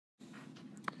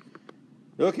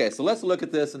Okay, so let's look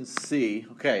at this and see.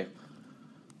 Okay,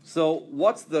 so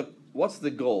what's the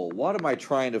goal? What am I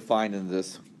trying to find in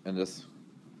this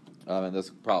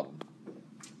problem?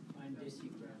 Find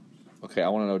decigrams. Okay, I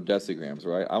want to know decigrams,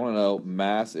 right? I want to know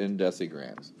mass in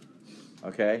decigrams.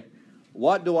 Okay,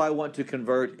 what do I want to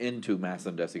convert into mass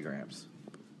in decigrams?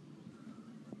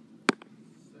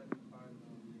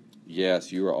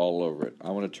 Yes, you are all over it. I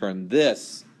want to turn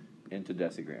this into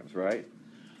decigrams, right?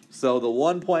 So the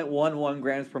 1.11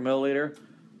 grams per milliliter,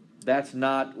 that's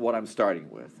not what I'm starting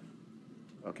with.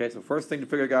 Okay, so first thing to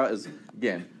figure out is,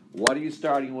 again, what are you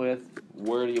starting with?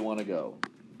 Where do you want to go?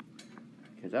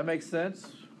 Okay, does that make sense?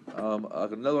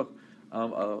 Because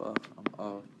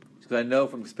I know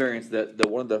from experience that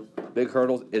one of the big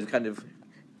hurdles is kind of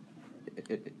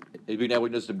being able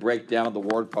just to break down the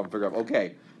word problem, figure out,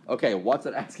 okay, what's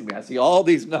it asking me? I see all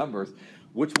these numbers.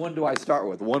 Which one do I start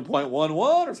with, 1.11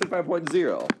 or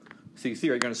 75.0? So you see,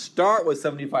 you're going to start with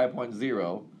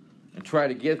 75.0 and try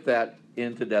to get that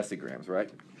into decigrams, right?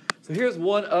 So here's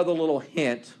one other little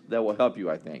hint that will help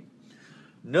you, I think.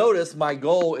 Notice my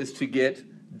goal is to get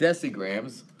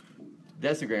decigrams,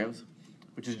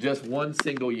 which is just one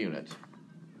single unit.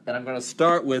 And I'm going to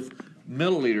start with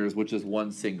milliliters, which is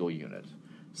one single unit.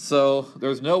 So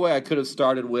there's no way I could have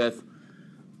started with,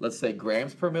 let's say,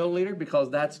 grams per milliliter, because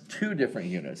that's two different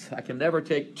units. I can never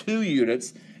take 2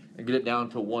 units and get it down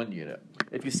to 1 unit.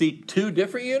 If you see 2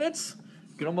 different units,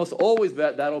 you can almost always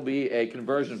bet that'll be a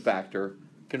conversion factor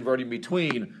converting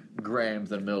between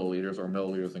grams and milliliters or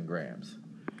milliliters and grams.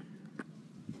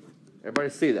 Everybody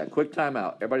see that? Quick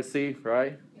timeout. Everybody see,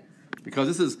 right? Yes. Because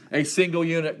this is a single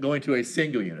unit going to a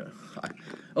single unit.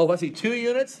 Oh, if I see 2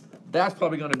 units, that's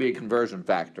probably going to be a conversion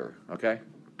factor, okay?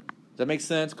 Does that make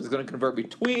sense? Because it's going to convert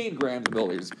between grams and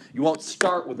milliliters. You won't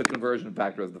start with the conversion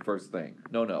factor as the first thing.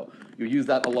 No. You use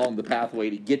that along the pathway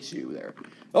to get you there.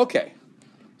 Okay.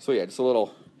 So yeah, just a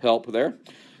little help there.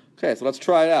 Okay, so let's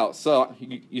try it out. So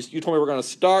you told me we're going to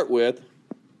start with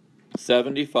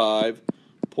 75.0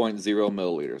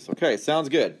 milliliters. Okay, sounds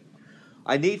good.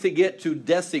 I need to get to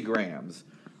decigrams.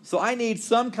 So I need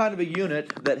some kind of a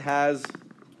unit that has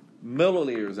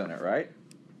milliliters in it, right?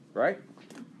 Right?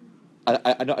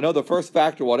 I know the first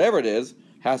factor, whatever it is,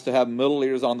 has to have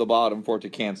milliliters on the bottom for it to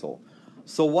cancel.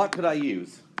 So what could I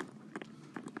use?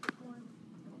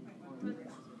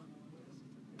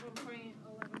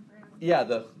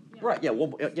 1.11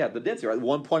 grams. The density, right?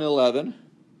 1.11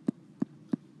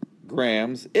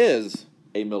 grams is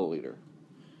a milliliter.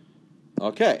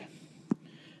 Okay.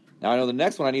 Now I know the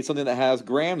next one, I need something that has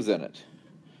grams in it.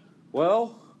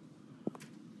 Well,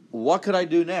 what could I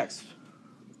do next?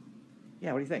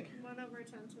 Yeah, what do you think? 1 over 10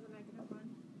 to the negative 1.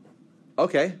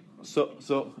 Okay, so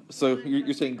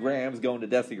you're saying grams going to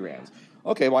decigrams.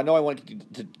 Okay, well I know I want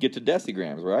to get to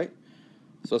decigrams, right?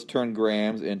 So let's turn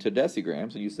grams into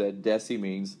decigrams. And you said deci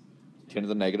means 10 to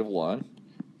the negative 1,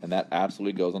 and that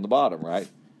absolutely goes on the bottom, right?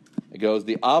 It goes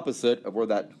the opposite of where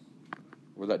that.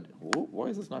 Why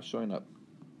is this not showing up?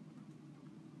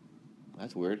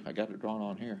 That's weird. I got it drawn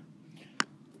on here.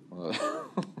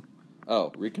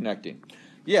 Oh, reconnecting.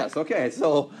 Yes, okay,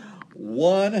 so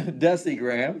 1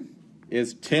 decigram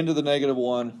is 10 to the negative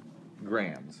 1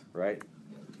 grams, right? I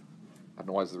don't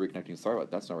know why this is reconnecting. Sorry about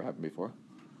that. That's never happened before.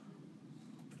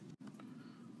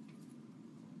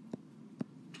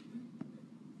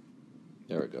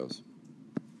 There it goes.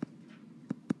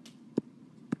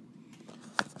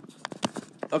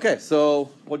 Okay,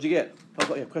 so what'd you get?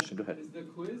 Oh, yeah, question, go ahead. Is the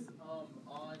quiz on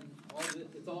all this,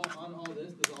 it's all on all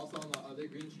this, but also on the other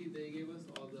green sheet that you gave us,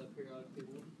 all the periodic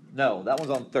table? No, that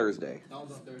one's on Thursday. That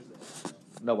one's on Thursday.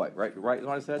 No, wait, right, what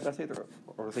I said? Did I say Thursday?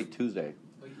 Or did I say Tuesday?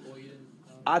 Well, you didn't,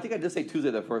 I think I did say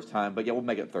Tuesday the first time, but yeah, we'll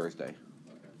make it Thursday. Okay.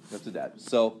 Let's do that.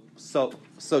 So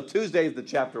Tuesday is the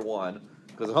chapter 1,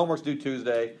 because the homework's due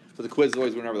Tuesday, so the quiz is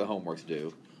always whenever the homework's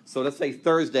due. So let's say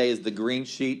Thursday is the green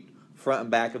sheet, front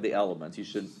and back of the elements. You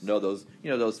should know those,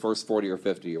 those first 40 or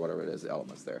 50 or whatever it is, the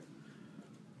elements there.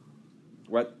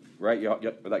 Right? You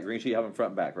that green sheet you have them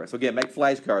front and back, right? So again, make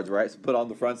flashcards, right? So put on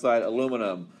the front side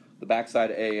aluminum, the back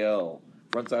side Al,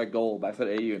 front side gold, back side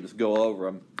AU, and just go over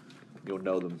them. You'll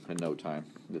know them in no time.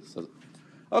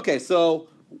 Okay, so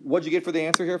what'd you get for the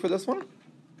answer here for this one?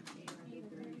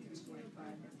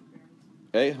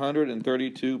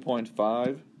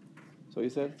 832.5. So you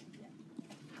said?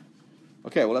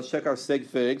 Okay, well, let's check our sig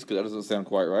figs, because that doesn't sound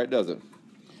quite right, does it?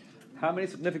 How many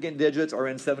significant digits are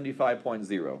in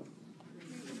 75.0?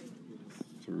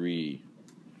 3.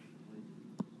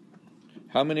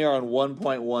 How many are in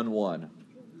 1.11?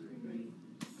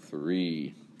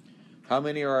 3. How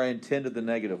many are in 10 to the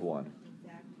negative 1?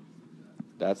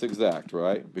 That's exact,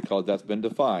 right? Because that's been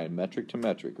defined, metric to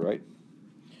metric, right?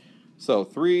 So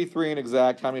 3, 3 and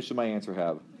exact. How many should my answer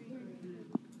have?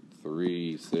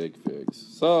 3 sig figs.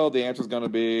 So the answer is going to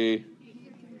be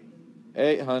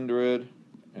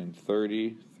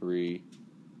 833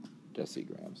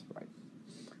 decigrams. Right.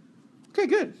 Okay,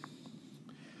 good.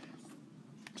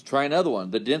 Let's try another one.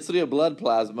 The density of blood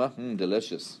plasma,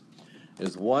 delicious,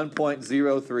 is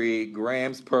 1.03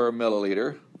 grams per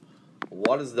milliliter.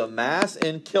 What is the mass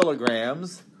in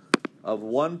kilograms of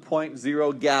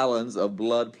 1.0 gallons of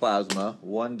blood plasma?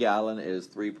 1 gallon is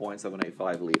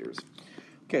 3.785 liters.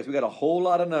 Okay, so we got a whole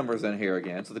lot of numbers in here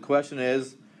again. So the question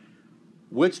is,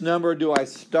 which number do I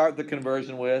start the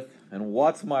conversion with, and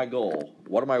what's my goal?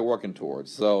 What am I working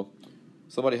towards? So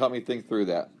somebody help me think through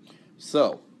that.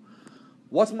 So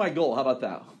what's my goal? How about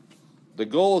that? The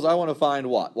goal is I want to find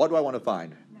what? What do I want to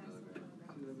find?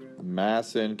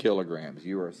 Mass in kilograms.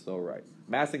 You are so right.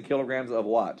 Mass in kilograms of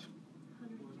what?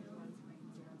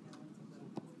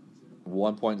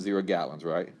 1.0 gallons,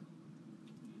 right?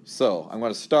 So I'm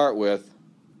going to start with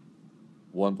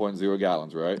 1.0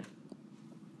 gallons, right?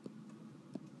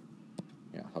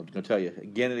 Yeah, I'm going to tell you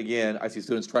again and again, I see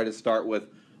students try to start with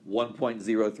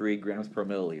 1.03 grams per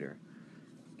milliliter.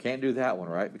 Can't do that one,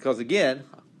 right? Because again,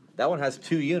 that one has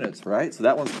 2 units, right? So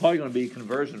that one's probably going to be a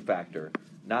conversion factor,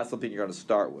 not something you're going to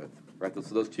start with, right?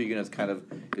 So those 2 units kind of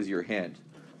is your hint.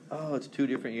 Oh, it's 2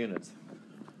 different units.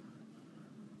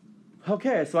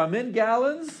 Okay, so I'm in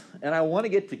gallons, and I want to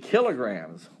get to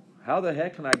kilograms. How the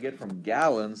heck can I get from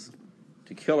gallons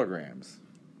to kilograms?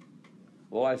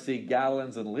 Well, I see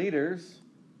gallons and liters.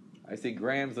 I see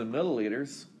grams and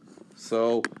milliliters.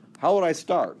 So how would I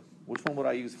start? Which one would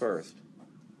I use first?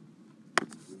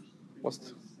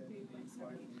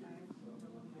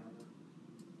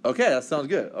 Okay, that sounds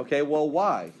good. Okay, well,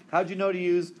 why? How'd you know to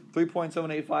use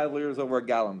 3.785 liters over a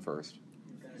gallon first?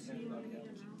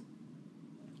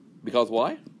 Because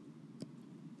why?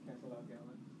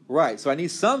 Right, so I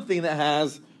need something that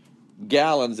has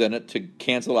gallons in it to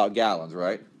cancel out gallons,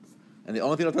 right? And the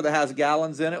only thing that has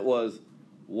gallons in it was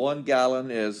 1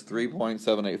 gallon is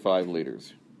 3.785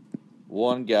 liters.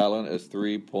 1 gallon is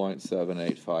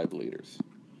 3.785 liters.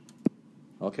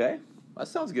 Okay, that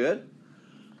sounds good.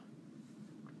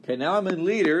 Okay, now I'm in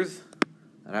liters,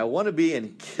 and I want to be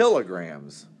in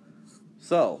kilograms.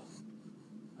 So,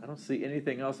 I don't see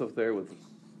anything else up there with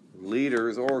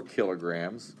liters or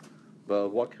kilograms, but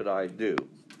what could I do?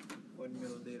 1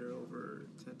 milliliter over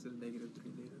 10 to the negative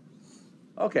 3 liters.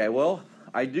 Okay, well,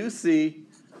 I don't see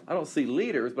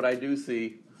liters, but I do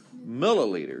see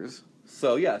milliliters.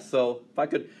 So, yeah, so if I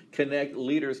could connect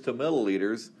liters to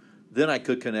milliliters, then I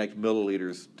could connect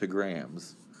milliliters to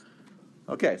grams.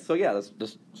 Okay, so yeah, so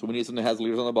we need something that has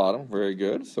liters on the bottom. Very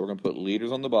good. So we're going to put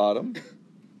liters on the bottom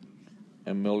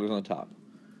and milliliters on the top.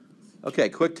 Okay,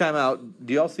 quick time out.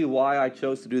 Do y'all see why I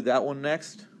chose to do that one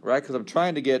next? Right, because I'm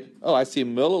trying to get, I see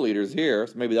milliliters here,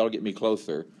 so maybe that'll get me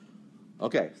closer.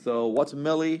 Okay, so what's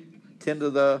milli? 10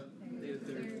 to the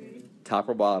top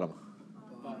or bottom?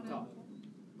 Bottom.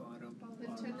 The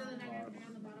 10 to the negative 3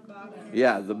 on the bottom.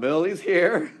 Yeah, the milli's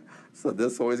here, so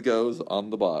this always goes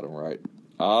on the bottom, right?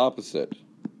 Opposite.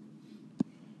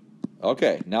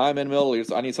 Okay, now I'm in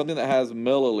milliliters. I need something that has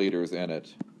milliliters in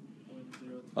it.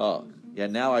 Oh, yeah,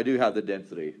 now I do have the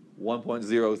density.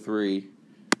 1.03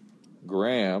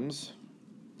 grams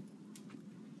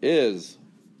is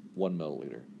 1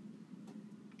 milliliter.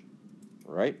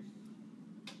 Right?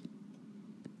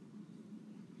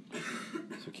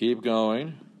 So keep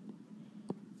going.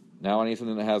 Now I need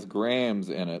something that has grams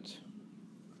in it.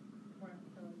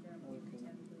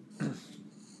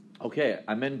 Okay,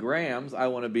 I'm in grams. I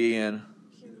want to be in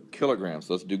kilograms.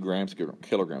 So let's do grams,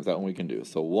 kilograms. That one we can do.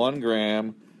 So 1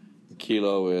 gram,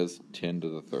 kilo is 10 to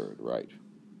the third, right?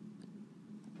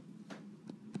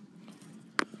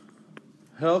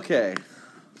 Okay,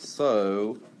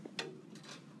 so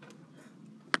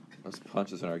let's punch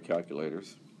this in our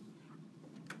calculators.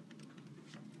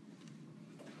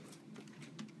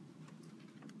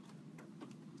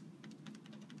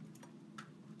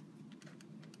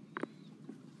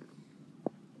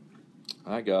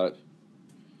 I got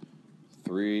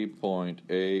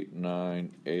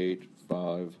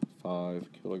 3.8985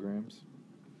 kilograms. Is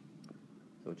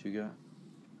that what you got?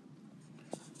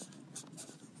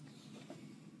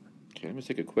 Okay, let me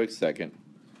take a quick second.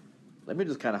 Let me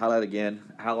just kind of highlight again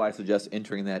how I suggest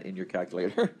entering that in your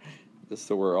calculator. Just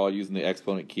so we're all using the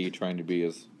exponent key, trying to be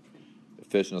as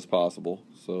efficient as possible.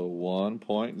 So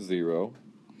 1.0.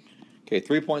 Okay,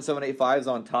 3.785 is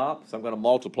on top, so I'm going to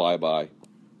multiply by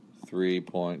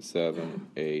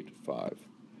 3.785.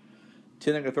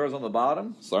 10 negative thirds on the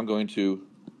bottom, so I'm going to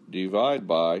divide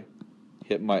by,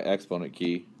 hit my exponent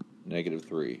key, negative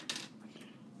 3.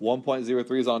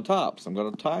 1.03 is on top, so I'm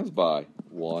going to times by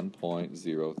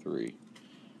 1.03.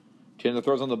 10 to the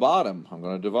third on the bottom, I'm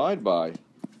going to divide by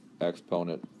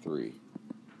exponent 3.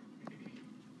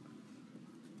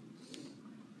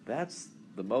 That's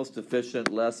the most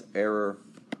efficient, less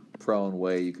error-prone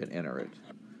way you can enter it.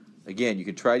 Again, you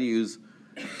can try to use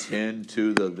 10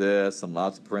 to the this and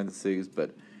lots of parentheses,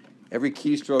 but every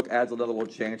keystroke adds another little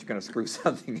change. You're going to screw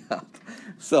something up.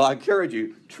 So I encourage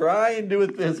you, try and do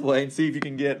it this way and see if you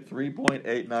can get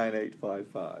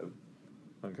 3.89855.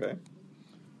 Okay?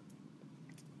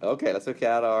 Okay, let's look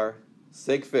at our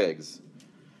sig figs.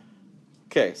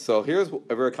 Okay, so here's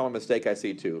a very common mistake I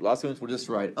see too. A lot of students will just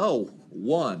write,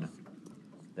 1.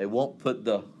 They won't put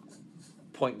the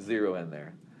 0.0 in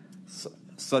there.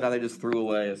 So now they just threw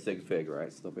away a sig fig,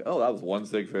 right? So they'll be, that was 1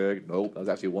 sig fig. Nope, that was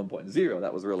actually 1.0.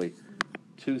 That was really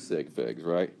 2 sig figs,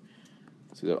 right?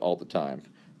 See that all the time.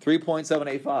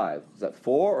 3.785. Is that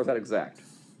 4 or is that exact?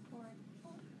 4.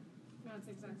 No, it's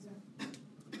exact.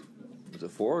 Is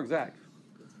it 4 or exact?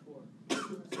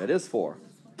 That is 4.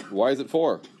 Why is it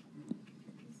 4?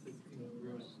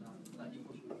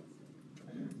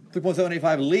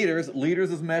 3.785 liters.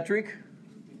 Liters is metric.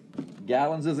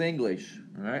 Gallons is English.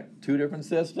 All right, 2 different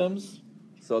systems,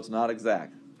 so it's not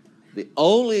exact. The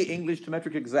only English to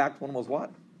metric exact one was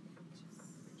what?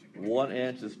 1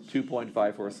 inch is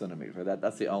 2.54 centimeters. Right?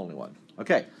 That's the only one.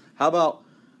 Okay, how about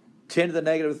 10 to the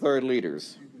negative third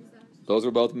liters? Those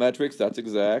are both metrics. That's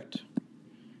exact.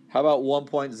 How about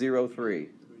 1.03?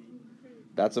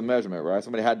 That's a measurement, right?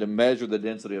 Somebody had to measure the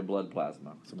density of blood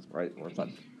plasma, right? Or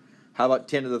something. How about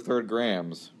 10 to the third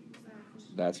grams?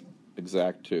 That's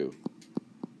exact too.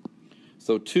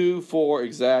 So 2, 4,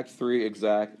 exact, 3,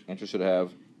 exact. Answer should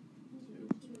have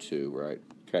 2, right?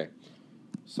 Okay.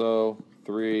 So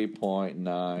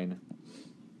 3.9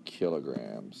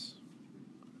 kilograms.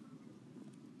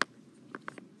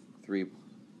 3.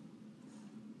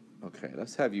 Okay,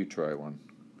 let's have you try one.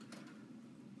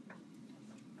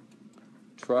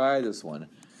 Try this one.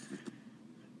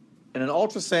 In an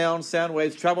ultrasound, sound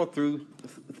waves travel through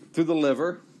the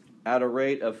liver at a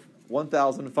rate of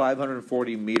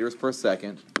 1,540 meters per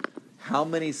second. How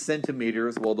many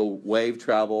centimeters will the wave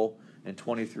travel in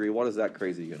 23? What is that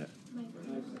crazy unit?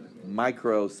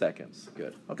 Microseconds.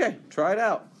 Good. Okay, try it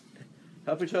out.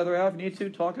 Help each other out if you need to.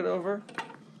 Talk it over.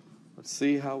 Let's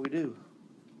see how we do.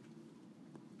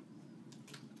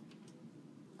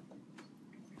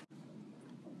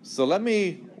 So let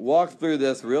me walk through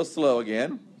this real slow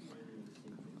again.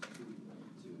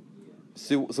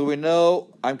 So we know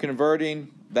I'm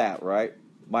converting that, right?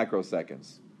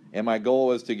 Microseconds. And my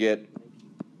goal is to get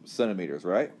centimeters,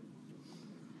 right?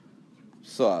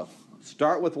 So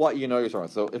start with what you know you're starting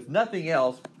with. So if nothing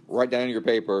else, write down in your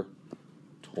paper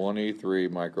 23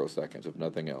 microseconds, if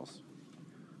nothing else.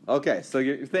 Okay, so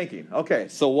you're thinking, okay,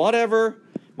 so whatever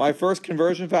my first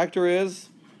conversion factor is,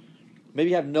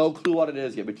 maybe you have no clue what it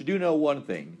is yet, but you do know one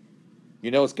thing.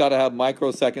 You know it's got to have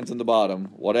microseconds in the bottom,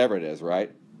 whatever it is, right?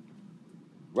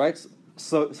 Right?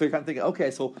 So you're kind of thinking, okay,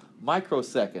 so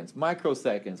microseconds,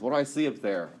 what do I see up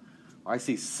there? I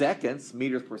see seconds,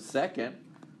 meters per second.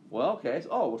 Well, okay,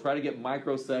 so, we'll try to get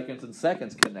microseconds and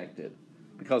seconds connected,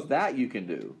 because that you can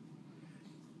do.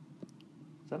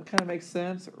 Does that kind of make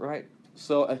sense? Right?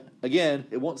 So, again,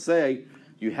 it won't say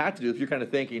you have to do if you're kind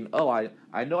of thinking, I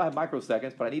know I have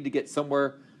microseconds, but I need to get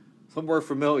somewhere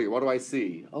familiar. What do I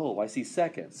see? I see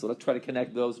seconds. So let's try to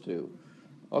connect those two.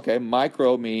 Okay,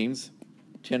 micro means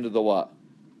 10 to the what?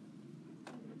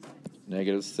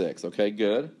 -6. Okay,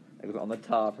 good. That goes on the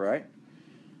top, right?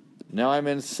 Now I'm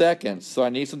in seconds, so I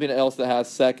need something else that has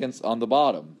seconds on the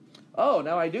bottom.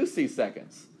 Now I do see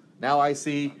seconds. Now I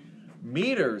see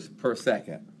meters per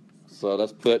second. So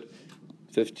let's put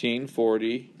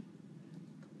 1540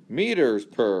 meters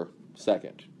per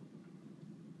second.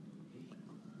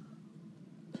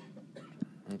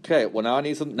 Okay, well now I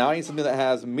need something that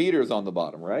has meters on the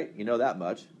bottom, right? You know that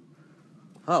much.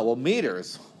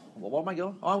 Meters. Well, what am I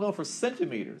going? I'm going for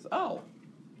centimeters.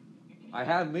 I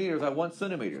have meters, I want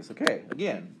centimeters. Okay,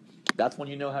 again, that's when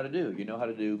you know how to do. You know how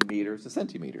to do meters to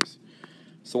centimeters.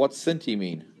 So what's centi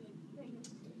mean?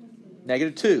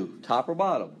 -2, top or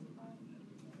bottom?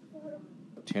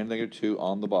 10 to -2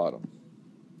 on the bottom.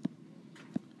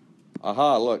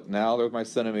 Aha, look, now there's my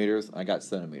centimeters. I got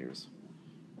centimeters.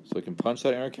 So we can punch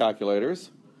that in our calculators.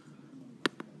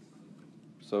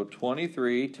 So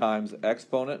 23 times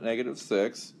exponent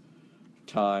 -6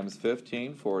 times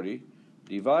 1540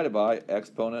 divided by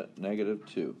exponent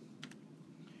 -2.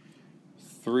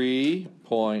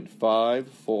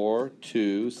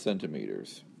 3.542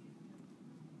 centimeters.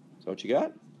 Is that what you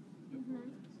got?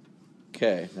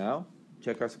 Okay, now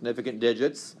Check our significant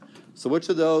digits. So which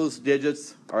of those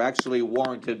digits are actually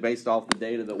warranted based off the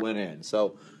data that went in?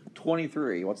 So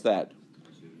 23, what's that?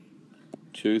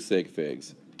 2 sig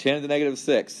figs. 10 to the negative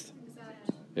 6th.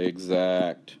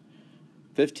 Exact.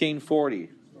 1540.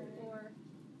 4.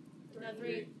 No,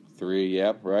 3. 3,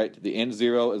 yep, right. The end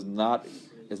zero is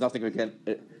nothing we can,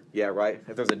 yeah, right.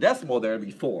 If there's a decimal there, it'd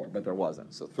be 4, but there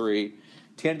wasn't. So 3.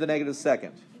 10 to the negative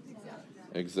 2nd.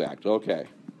 Exact, okay.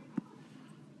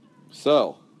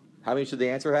 So, how many should the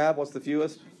answer have? What's the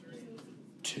fewest?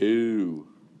 2.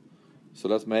 So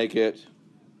let's make it,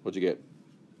 what'd you get?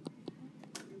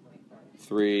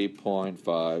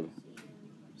 3.5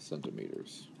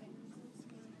 centimeters.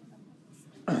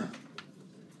 How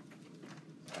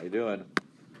you doing?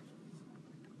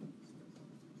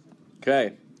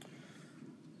 Okay.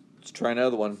 Let's try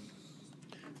another one.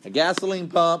 A gasoline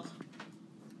pump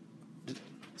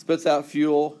spits out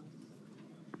fuel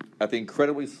at the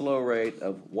incredibly slow rate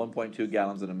of 1.2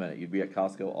 gallons in a minute. You'd be at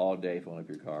Costco all day filling up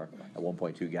your car at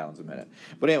 1.2 gallons a minute.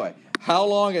 But anyway, how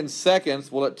long in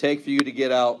seconds will it take for you to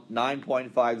get out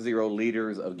 9.50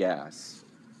 liters of gas?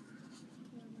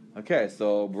 Okay,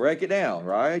 so break it down,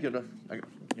 right?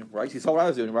 Right, you saw what I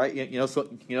was doing, right?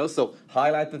 So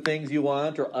highlight the things you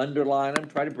want or underline them.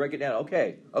 Try to break it down.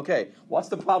 Okay. What's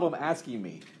the problem asking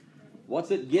me?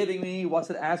 What's it giving me? What's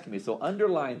it asking me? So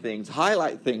underline things,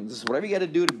 highlight things, whatever you got to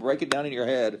do to break it down in your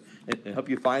head and help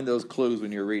you find those clues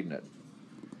when you're reading it.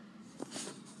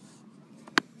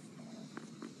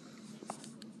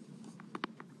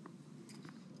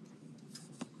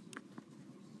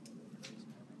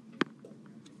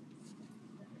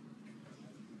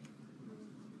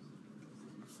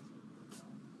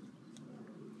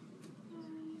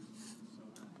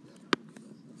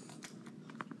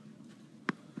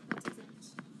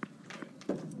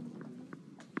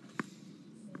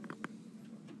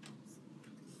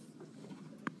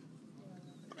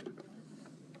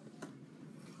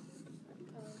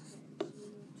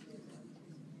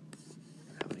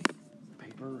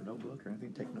 Or notebook or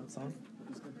anything to take notes on? I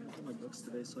was going to have my books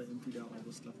today, so I emptied out all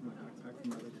the stuff in my backpack from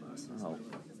my other classes. Oh.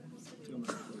 Feel my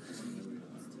books.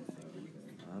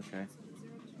 Okay.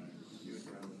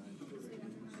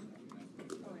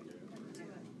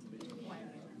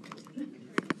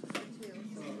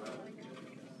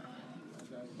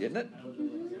 Didn't it?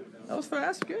 That was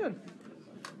fast. Good.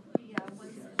 You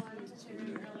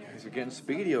guys are getting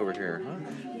speedy over here, huh?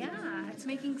 Yeah, it's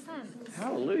making sense.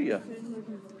 Hallelujah.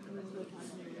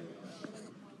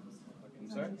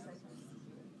 Sorry?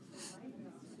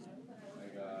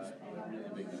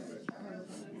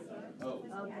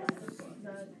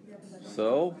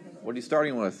 So, what are you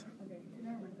starting with?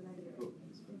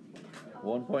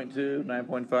 1.2,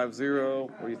 9.50.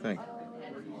 What do you think?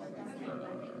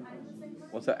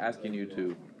 What's that asking you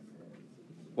to?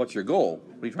 What's your goal?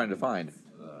 What are you trying to find?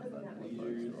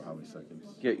 How many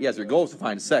seconds? Yes, your goal is to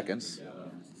find seconds.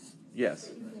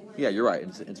 Yes. Yeah, you're right.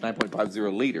 It's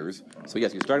 9.50 liters. So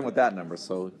yes, you're starting with that number.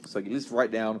 So at least write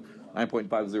down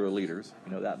 9.50 liters.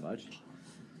 You know that much.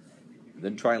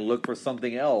 Then try and look for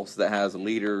something else that has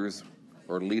liters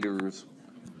or liters,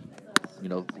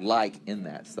 like in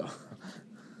that. So.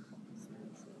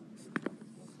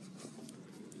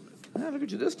 Look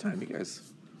at you this time. You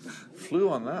guys flew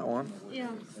on that one. Yeah.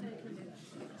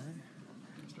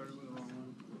 Started with the wrong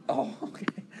one. Oh, okay.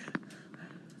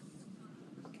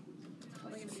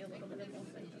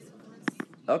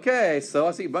 Okay, so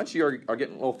I see a bunch of you are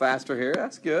getting a little faster here.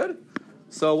 That's good.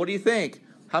 So what do you think?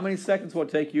 How many seconds will it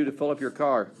take you to fill up your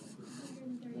car?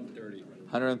 130.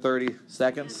 130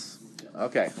 seconds?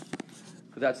 Okay.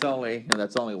 But that's only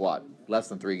what? Less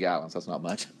than 3 gallons. That's not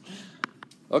much.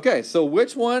 Okay, so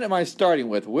which one am I starting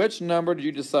with? Which number did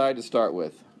you decide to start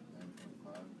with?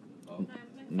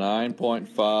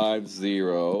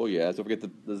 9.50. Yeah, don't forget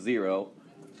the 0.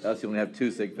 Else you only have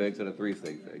 2 sig figs instead of 3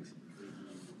 sig figs.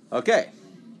 Okay.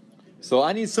 So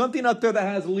I need something up there that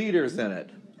has liters in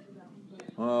it.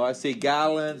 Oh, I see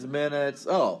gallons, minutes.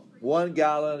 Oh, 1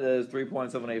 gallon is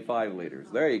 3.785 liters.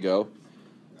 There you go.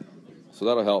 So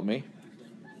that'll help me.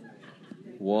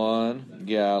 1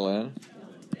 gallon,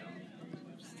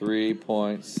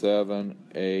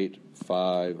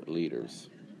 3.785 liters.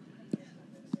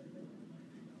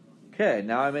 Okay,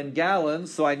 now I'm in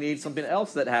gallons, so I need something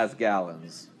else that has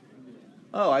gallons.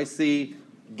 Oh, I see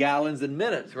gallons and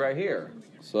minutes right here.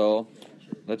 So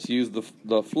let's use the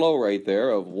flow rate there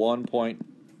of 1.2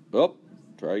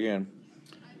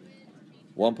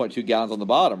 gallons on the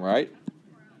bottom, right?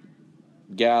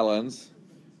 Gallons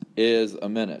is a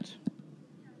minute.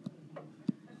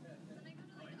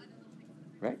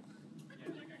 Right?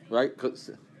 Right?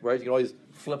 Right? You can always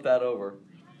flip that over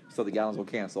so the gallons will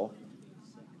cancel.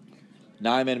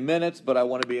 Now I'm in minutes, but I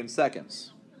want to be in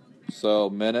seconds. So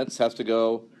minutes has to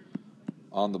go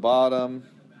on the bottom,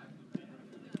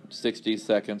 60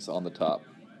 seconds on the top.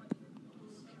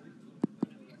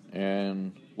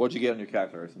 And what'd you get on your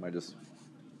calculator? Somebody just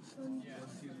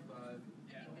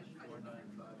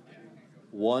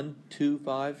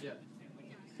 125. Yeah.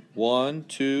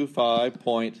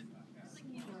 125.4593.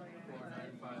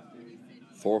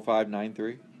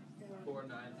 4953.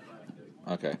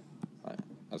 Okay,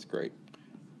 that's great.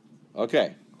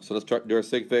 Okay, so let's do our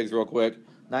sig figs real quick.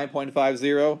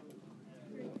 9.50,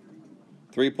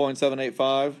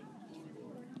 3.785,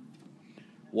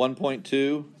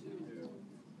 1.2,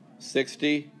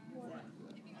 60.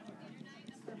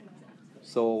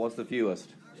 So what's the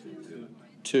fewest?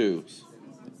 2.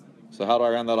 So how do I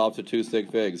round that off to 2 sig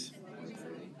figs?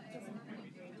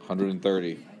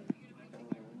 130.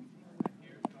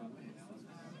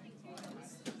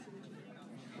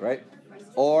 Right?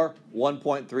 Or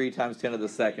 1.3 times 10 to the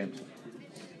second.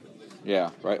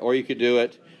 Yeah, right. Or you could do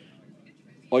it.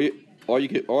 Or you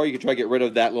could try to get rid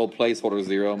of that little placeholder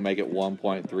 0 and make it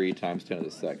 1.3 times 10 to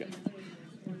the second.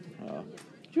 Do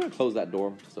you want to close that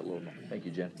door just a little more? Thank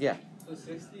you, Jen. Yeah. So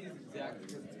 60 is exactly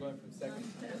because it's going from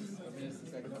seconds to minutes to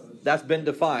seconds. That's been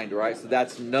defined, right? So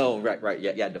that's known, right?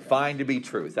 Yeah, defined to be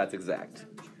truth. That's exact.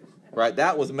 Right?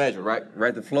 That was measured,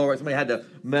 right? The flow rate. Somebody had to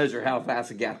measure how fast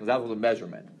the gas was. That was a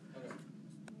measurement.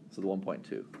 So the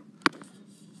 1.2.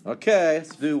 Okay,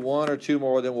 let's do 1 or 2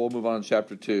 more, then we'll move on to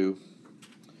chapter 2.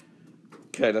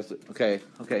 Okay,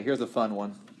 here's a fun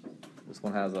one. This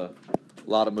one has a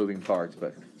lot of moving parts,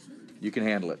 but you can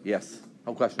handle it. Yes.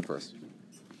 One question first. Do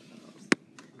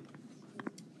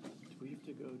we have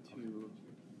to go to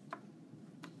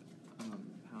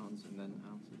pounds and then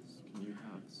ounces? Can you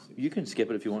have 60? You can skip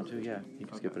it if you want to. Yeah, you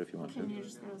can skip it if you want to. Can you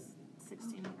just go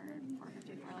 16 over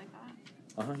 454 like that?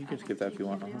 You can skip that if you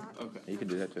want. Okay. Okay. You can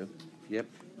do that too. Yep.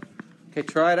 Okay,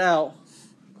 try it out.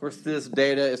 Of course, this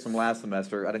data is from last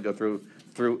semester. I didn't go through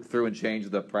and change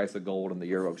the price of gold and the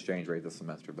euro exchange rate this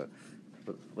semester, but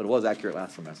it was accurate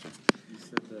last semester. You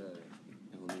said the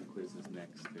element quiz is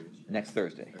next Thursday. Next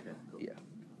Thursday. Okay, cool. Yeah.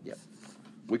 Yep.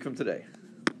 Week from today.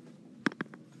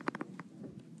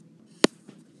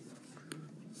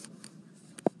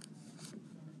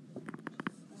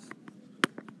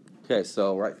 Okay,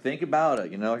 so think about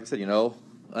it. Like I said,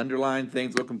 underline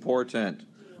things look important.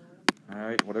 All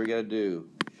right, what do we got to do?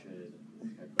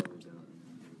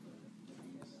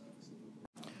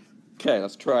 Okay,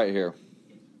 let's try it here.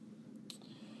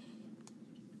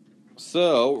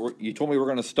 So, you told me we're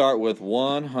going to start with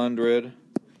 100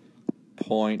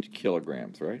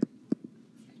 kilograms, right?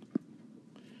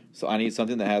 So I need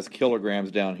something that has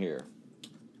kilograms down here.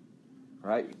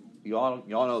 Right? You all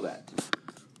know that.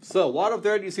 So, what up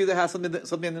there do you see that has something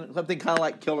kind of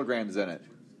like kilograms in it?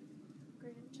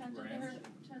 10 to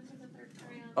the 3rd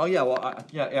gram. Oh yeah, well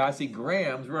I see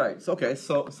grams, right? So let's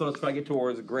try to get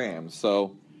towards grams.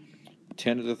 So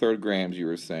 10 to the 3rd grams, you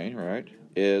were saying, right,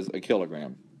 is a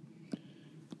kilogram.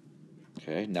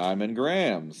 Okay, now I'm in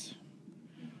grams.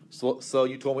 So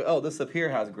you told me, this up here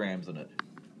has grams in it.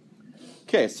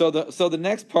 Okay, so the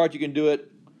next part you can do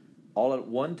it all at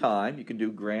one time. You can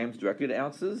do grams directly to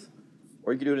ounces,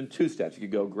 or you can do it in 2 steps. You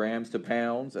could go grams to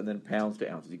pounds and then pounds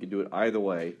to ounces. You can do it either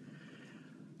way.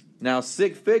 Now,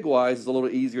 sig fig wise, it's a little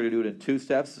easier to do it in 2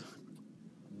 steps,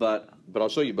 but I'll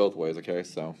show you both ways. Okay,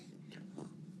 so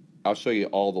I'll show you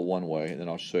all the one way, and then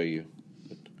I'll show you.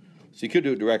 So you could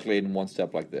do it directly in 1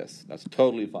 step like this. That's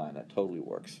totally fine. That totally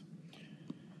works.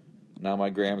 Now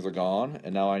my grams are gone,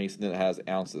 and now I need something that has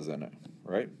ounces in it,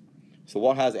 right? So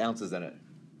what has ounces in it?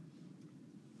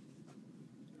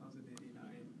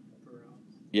 1,089 per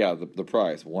ounce. Yeah, the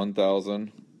price,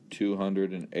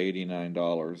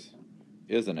 $1,289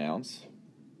 is an ounce.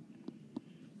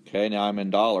 Okay, now I'm in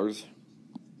dollars.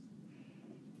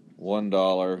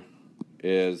 $1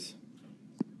 is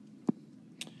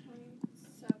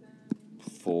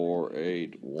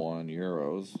 481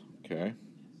 euros. Okay.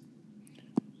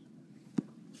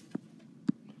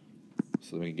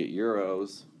 So we can get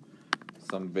euros,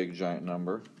 some big giant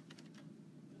number.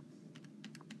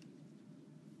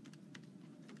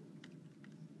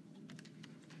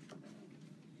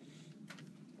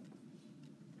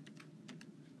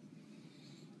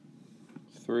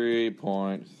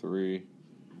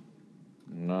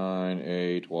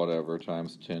 $3.398 whatever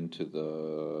times 10 to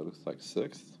the looks like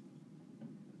 6th.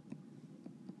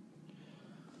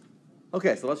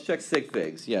 Okay, so let's check sig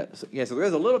figs. So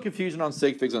there's a little confusion on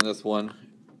sig figs on this one,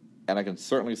 and I can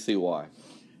certainly see why.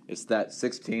 It's that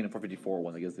 16 and 454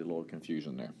 one that gives the little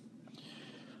confusion there.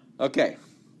 Okay,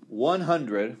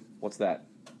 100, what's that?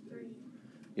 3.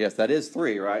 Yes, that is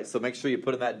 3, right? So make sure you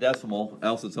put in that decimal,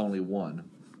 else it's only 1.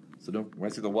 So don't,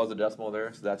 right, see there was a decimal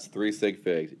there, so that's 3 sig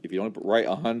figs. If you only write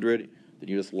 100, then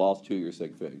you just lost 2 of your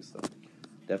sig figs. So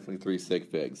definitely 3 sig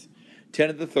figs. 10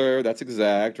 to the third, that's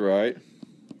exact, right?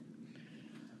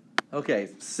 Okay,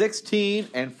 16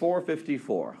 and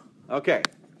 454. Okay.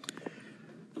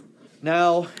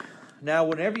 Now,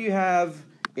 whenever you have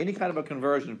any kind of a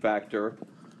conversion factor,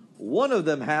 one of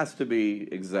them has to be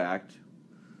exact,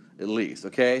 at least,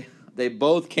 okay? They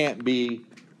both can't be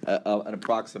an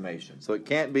approximation. So it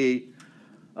can't be,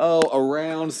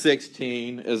 around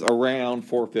 16 is around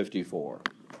 454.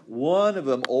 One of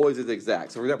them always is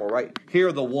exact. So, for example, right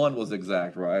here the 1 was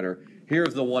exact, right? Or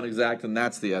here's the 1 exact and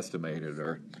that's the estimated.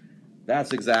 Or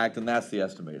that's exact and that's the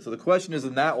estimated. So the question is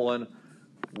in that one,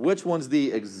 which one's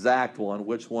the exact one?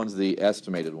 Which one's the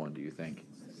estimated one, do you think?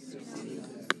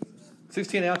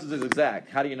 16 ounces is exact.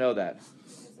 How do you know that?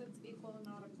 Because it's equal and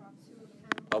not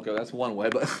approximate pound. Okay, that's one way,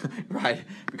 but right,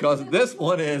 because this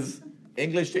one is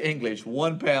English to English.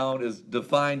 1 pound is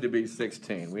defined to be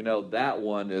 16. We know that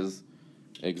one is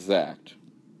exact.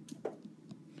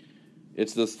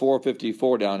 It's this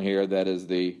 454 down here that is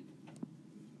the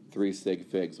 3 sig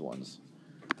figs ones.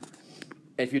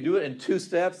 If you do it in 2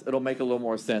 steps, it'll make a little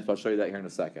more sense. I'll show you that here in a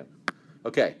second.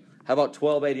 Okay, how about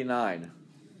 1289?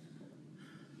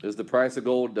 Is the price of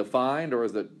gold defined or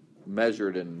is it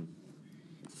measured and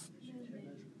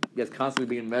it's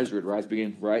constantly being measured, right? It's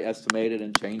being estimated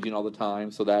and changing all the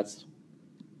time. So that's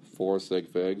 4 sig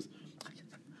figs.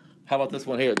 How about this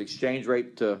one here? The exchange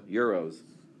rate to euros.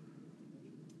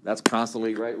 That's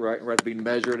constantly right being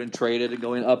measured and traded and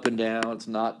going up and down. It's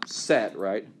not set,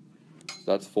 right?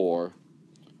 That's 4.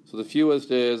 So the fewest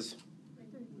is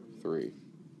 3.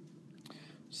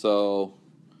 So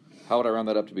how would I round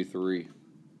that up to be 3?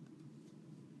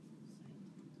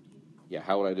 Yeah,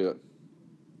 how would I do it?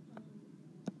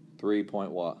 3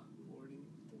 point what?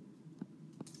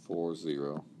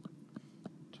 40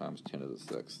 times 10 to the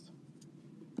 6th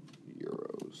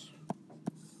euros.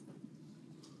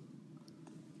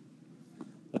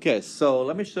 Okay, so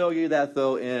let me show you that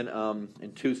though in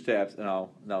 2 steps, and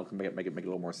I'll make it a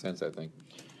little more sense, I think.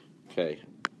 Okay.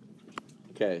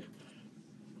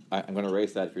 I'm going to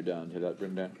erase that if you're done. Have that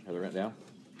written down? Have it written down?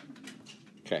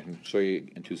 Okay, I'm going to show you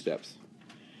in 2 steps.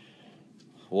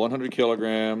 100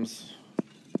 kilograms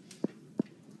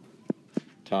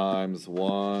times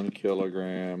 1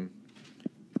 kilogram,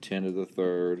 10 to the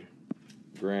third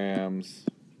grams.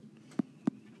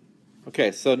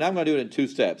 Okay, so now I'm going to do it in 2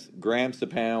 steps. Grams to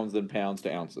pounds, then pounds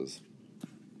to ounces.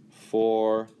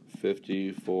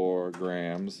 454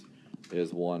 grams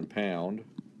is 1 pound.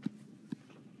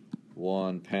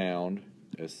 1 pound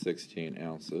is 16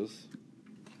 ounces.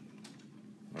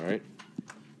 All right.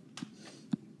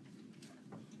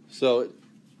 So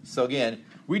again,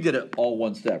 we did it all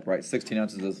 1 step, right? 16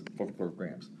 ounces is 4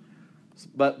 grams.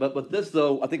 But this,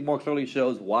 though, I think more clearly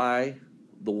shows why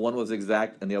the one was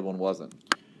exact and the other one wasn't.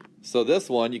 So this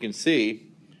one, you can see,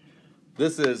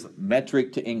 this is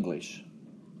metric to English.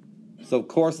 So, of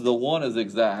course, the 1 is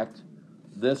exact.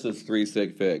 This is 3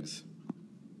 sig figs.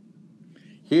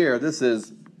 Here, this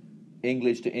is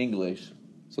English to English.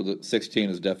 So the 16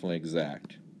 is definitely exact.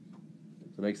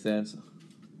 Does that make sense?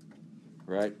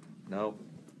 Right? No?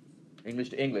 English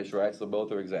to English, right? So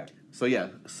both are exact. So yeah,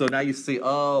 so now you see,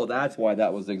 oh, that's why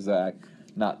that was exact,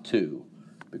 not 2.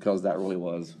 Because that really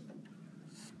was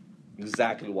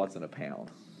exactly what's in a pound.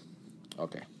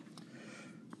 Okay.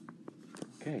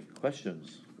 Okay,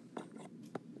 questions?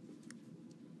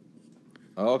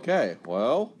 Okay,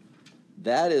 well,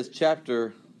 that is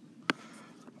chapter,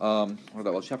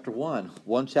 chapter 1.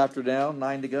 1 chapter down,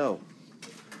 9 to go.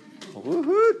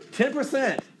 Woohoo!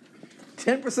 10%.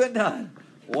 10% done.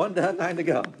 1 done, 9 to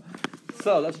go.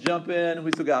 So let's jump in.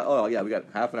 We still got, we got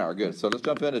half an hour. Good. So let's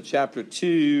jump into chapter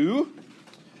 2.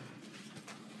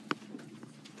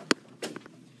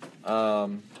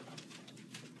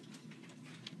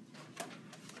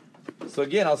 So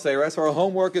again, I'll say, right, so our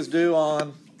homework is due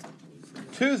on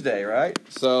Tuesday, right?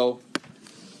 So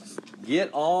get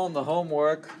on the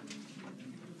homework.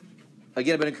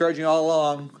 Again, I've been encouraging you all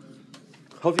along.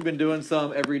 Hope you've been doing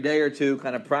some every day or 2,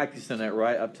 kind of practicing it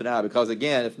right up to now. Because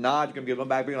again, if not, you're going to be going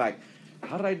back being like,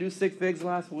 how did I do sig figs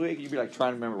last week? You'd be like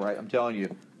trying to remember, right? I'm telling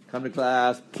you, come to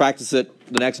class, practice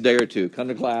it the next day or 2. Come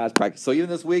to class, practice. So even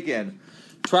this weekend,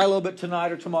 try a little bit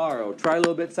tonight or tomorrow. Try a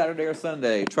little bit Saturday or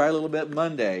Sunday. Try a little bit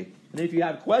Monday. And if you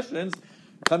have questions,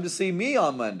 come to see me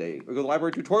on Monday. Or go to the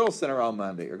Library Tutorial Center on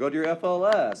Monday. Or go to your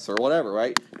FLS or whatever,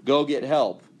 right? Go get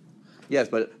help. Yes,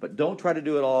 but don't try to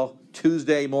do it all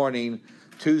Tuesday morning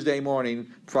Tuesday morning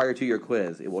prior to your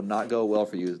quiz. It will not go well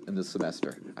for you in this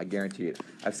semester. I guarantee it.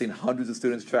 I've seen hundreds of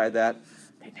students try that.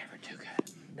 They never do good.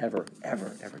 Never,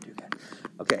 ever, ever do good.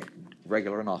 Okay,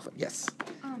 regular and often. Yes?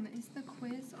 Is the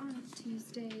quiz on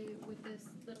Tuesday with this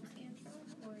little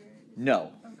scantron, or?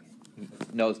 No. Okay.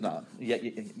 No, it's not. Yeah.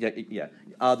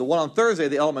 The one on Thursday,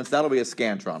 the elements, that'll be a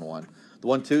Scantron one. The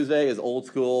one Tuesday is old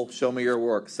school, show me your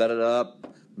work. Set it up,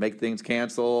 make things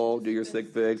cancel, do your sig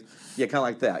figs. Yeah, kind of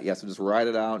like that. Yeah, so just write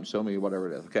it out and show me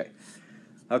whatever it is.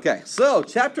 Okay, so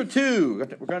chapter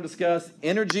 2, we're going to discuss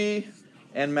energy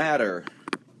and matter.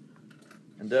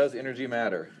 And does energy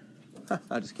matter?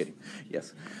 I'm just kidding.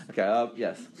 Yes. Okay,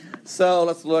 yes. So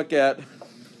let's look at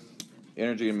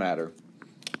energy and matter.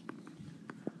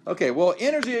 Okay, well,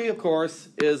 energy, of course,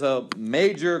 is a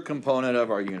major component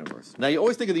of our universe. Now, you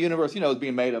always think of the universe, as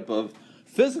being made up of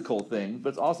physical things, but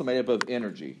it's also made up of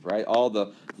energy, right? All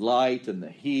the light and the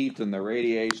heat and the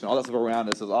radiation, all that stuff around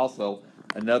us is also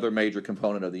another major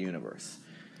component of the universe.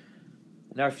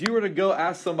 Now, if you were to go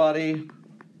ask somebody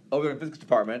over in the physics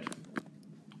department,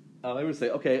 they would say,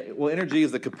 okay, well, energy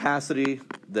is the capacity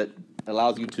that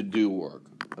allows you to do work.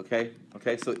 Okay,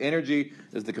 so energy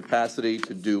is the capacity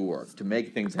to do work, to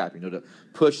make things happen, to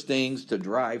push things, to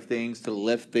drive things, to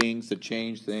lift things, to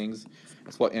change things.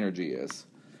 That's what energy is.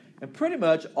 And pretty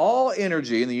much all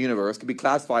energy in the universe can be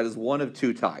classified as one of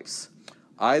two types,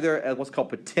 either as what's called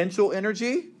potential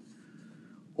energy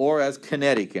or as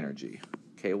kinetic energy.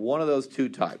 Okay, one of those two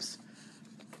types.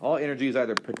 All energy is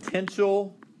either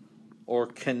potential or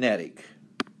kinetic.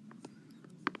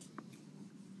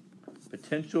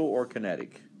 Potential or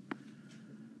kinetic.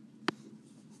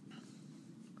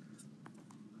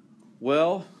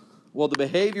 Well, the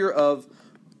behavior of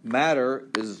matter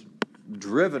is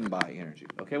driven by energy.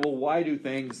 Okay, well, why do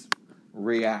things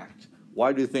react?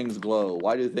 Why do things glow?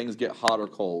 Why do things get hot or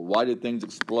cold? Why do things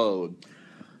explode?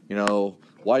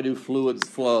 Why do fluids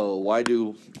flow? Why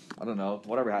do, I don't know,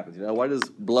 whatever happens, why does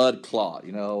blood clot?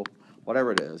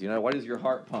 Whatever it is, why does your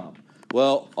heart pump?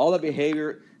 Well, all that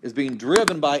behavior is being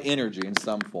driven by energy in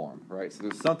some form, right? So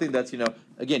there's something that's,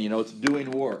 it's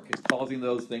doing work. It's causing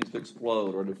those things to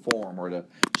explode or to form or to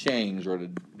change or to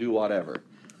do whatever,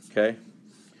 okay?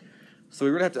 So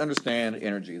we really have to understand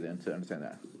energy then to understand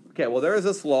that. Okay, well, there is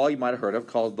this law you might have heard of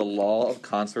called the law of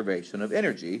conservation of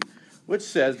energy, which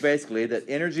says basically that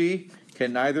energy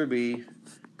can neither be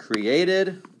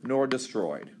created nor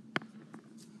destroyed,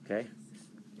 okay?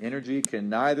 Energy can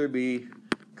neither be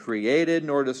created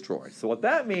nor destroyed. So what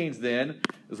that means then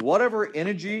is whatever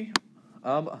energy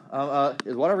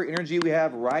we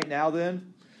have right now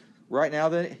then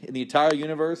in the entire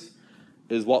universe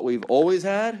is what we've always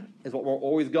had, is what we're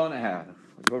always going to have.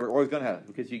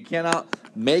 Because you cannot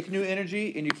make new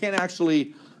energy and you can't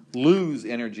actually lose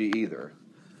energy either.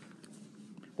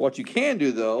 What you can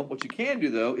do though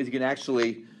is you can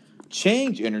actually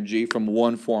change energy from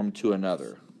one form to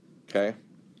another. Okay?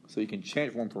 So you can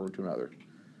change one form to another.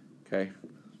 Okay.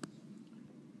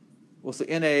 Well, so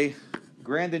in a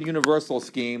grand and universal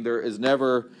scheme, there is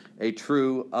never a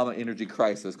true energy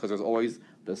crisis because there's always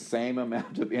the same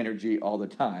amount of energy all the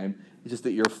time. It's just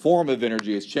that your form of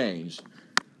energy has changed.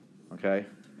 Okay.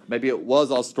 Maybe it was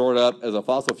all stored up as a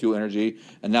fossil fuel energy,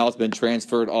 and now it's been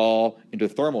transferred all into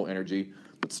thermal energy,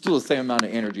 but still the same amount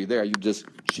of energy there. You just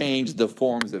changed the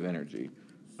forms of energy.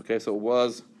 Okay. So it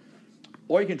was,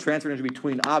 or you can transfer energy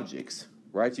between objects,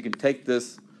 right? So you can take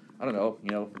this, I don't know,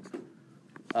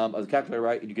 as a calculator,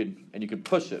 right? And you can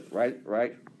push it, right? So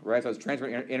I was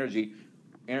transferring energy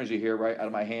here, right, out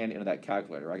of my hand into that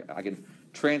calculator. Right? I can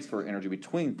transfer energy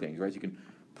between things, right? So you can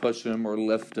push them or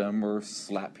lift them or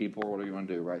slap people or whatever you want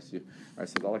to do, right? So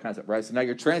all that kind of stuff, right? So now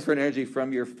you're transferring energy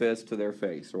from your fist to their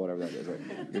face or whatever that is, right?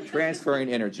 You're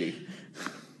transferring energy,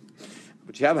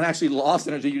 but you haven't actually lost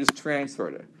energy. You just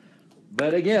transferred it.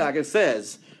 But again, like I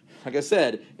said,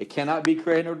 it cannot be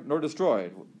created nor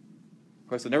destroyed. Of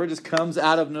course, it never just comes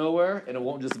out of nowhere, and it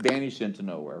won't just vanish into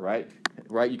nowhere, right?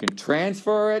 You can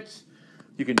transfer it.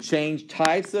 You can change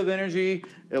types of energy.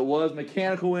 It was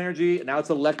mechanical energy, and now it's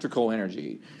electrical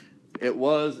energy. It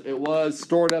was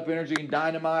stored up energy in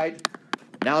dynamite.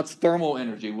 Now it's thermal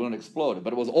energy when it exploded,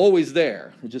 but it was always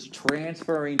there. It's just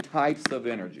transferring types of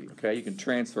energy. Okay, you can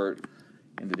transfer it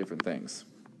into different things.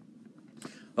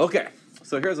 Okay,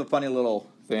 so here's a funny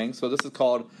little thing. So this is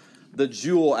called the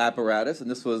Joule apparatus, and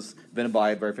this was invented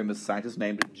by a very famous scientist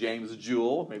named James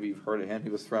Joule. Maybe you've heard of him. He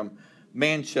was from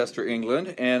Manchester,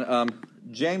 England, and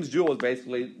James Joule was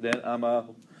basically then back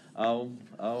in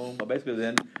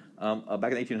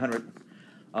 1800.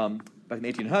 Back in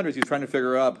the 1800s, he was trying to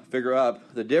figure up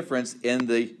the difference in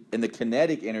the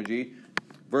kinetic energy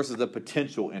versus the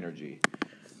potential energy.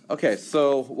 Okay,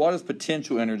 so what is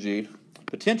potential energy?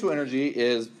 Potential energy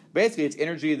is basically it's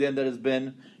energy then that has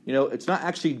been, it's not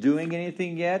actually doing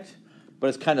anything yet, but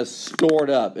it's kind of stored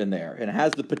up in there and it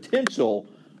has the potential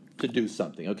to do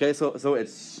something. Okay, so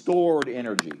it's stored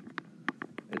energy.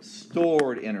 It's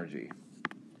stored energy.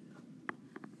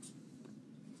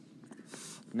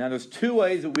 Now there's two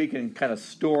ways that we can kind of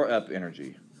store up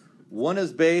energy. One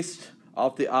is based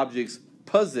off the object's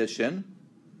position,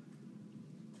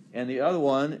 and the other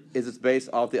one is it's based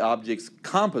off the object's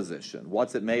composition.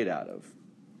 What's it made out of?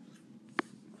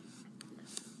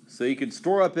 So you can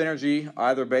store up energy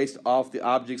either based off the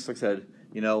object's, like I said,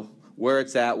 where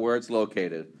it's at, where it's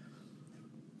located.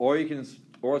 Or it's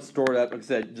stored up, like I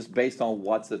said, just based on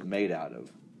what's it made out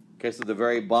of. Okay, so the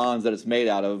very bonds that it's made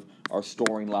out of are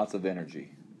storing lots of energy,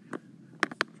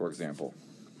 for example.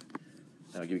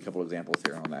 And I'll give you a couple examples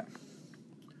here on that.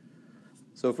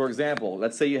 So, for example,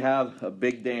 let's say you have a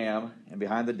big dam, and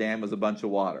behind the dam is a bunch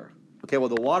of water. Okay, well,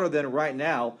 the water then right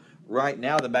now,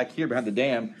 the back here behind the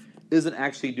dam, isn't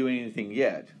actually doing anything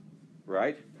yet.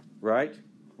 Right?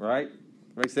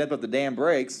 Makes sense, but if the dam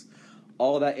breaks,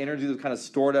 all of that energy that's kind of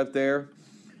stored up there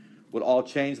would all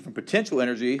change from potential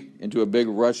energy into a big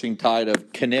rushing tide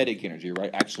of kinetic energy,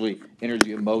 right? Actually,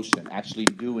 energy of motion, actually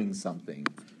doing something.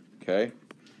 Okay?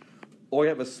 Or you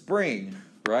have a spring,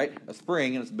 right? A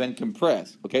spring, and it's been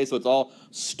compressed. Okay, so it's all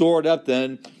stored up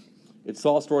then. It's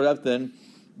all stored up then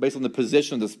based on the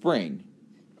position of the spring.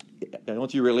 And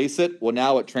once you release it, well,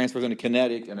 now it transfers into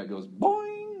kinetic, and it goes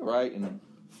boing, right, and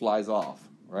flies off,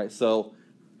 right? So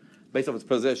based on its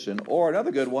position. Or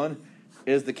another good one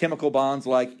is the chemical bonds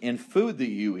like in food that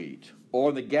you eat, or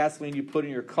in the gasoline you put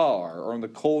in your car, or in the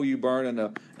coal you burn in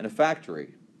a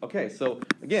factory. Okay, so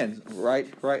again, right.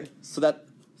 So that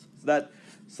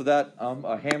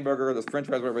a hamburger, those French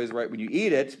fries, whatever it is, right? When you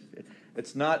eat it,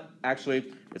 it's not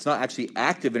actually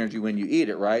active energy when you eat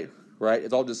it, right?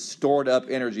 It's all just stored up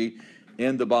energy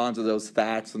in the bonds of those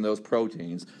fats and those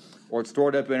proteins, or it's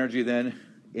stored up energy then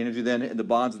in the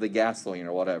bonds of the gasoline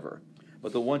or whatever.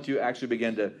 But once you actually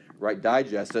begin to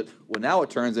digest it, well, now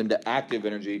it turns into active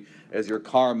energy as your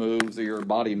car moves or your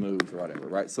body moves or whatever,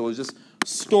 right? So it's just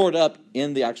stored up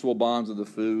in the actual bonds of the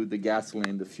food, the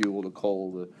gasoline, the fuel, the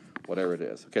coal, whatever it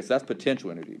is. Okay, so that's potential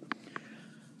energy.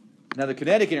 Now the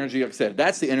kinetic energy, like I said,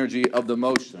 that's the energy of the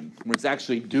motion, when it's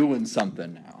actually doing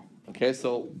something now. Okay,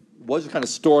 so was kind of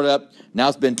stored up, now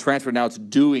it's been transferred, now it's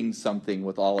doing something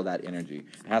with all of that energy.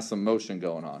 It has some motion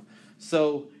going on.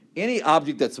 So any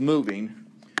object that's moving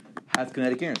has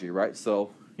kinetic energy, right?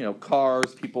 So,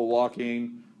 cars, people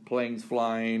walking, planes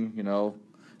flying,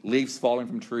 leaves falling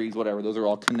from trees, whatever, those are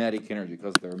all kinetic energy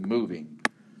because they're moving.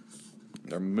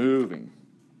 They're moving.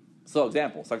 So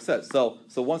examples, like I said, so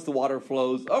once the water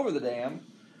flows over the dam,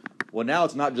 well, now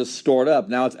it's not just stored up,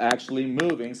 now it's actually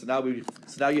moving. So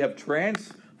now you have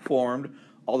transformed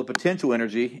all the potential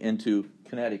energy into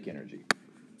kinetic energy.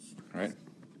 Right?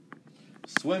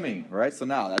 Swimming, right? So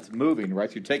now that's moving, right?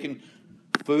 So you're taking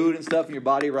food and stuff in your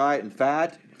body, right? And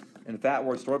fat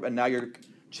where it's stored up, and now you're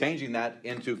changing that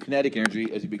into kinetic energy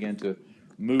as you begin to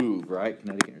move, right?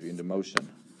 Kinetic energy into motion.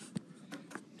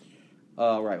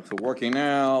 Right, so working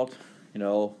out,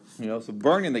 so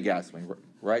burning the gasoline,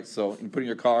 right? So you put in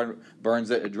your car, burns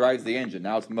it, it drives the engine.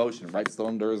 Now it's motion, right?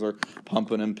 Cylinders are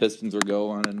pumping and pistons are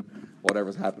going and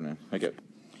whatever's happening.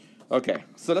 Okay,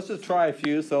 so let's just try a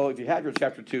few. So if you have your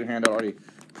Chapter 2 handout already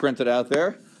printed out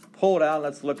there, pull it out.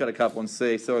 Let's look at a couple and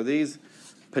see. So are these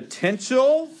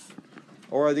potential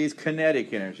or are these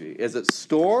kinetic energy? Is it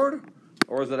stored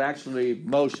or is it actually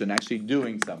motion, actually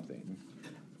doing something?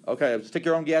 Okay, just take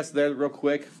your own guess there real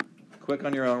quick. Quick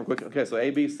on your own. Quick. Okay, so A,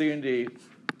 B, C, and D.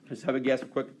 Just have a guess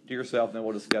quick to yourself, and then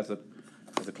we'll discuss it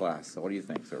as a class. So what do you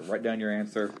think? So write down your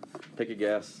answer. Take a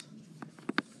guess.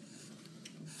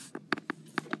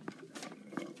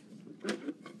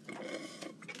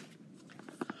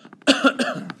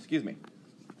 Excuse me.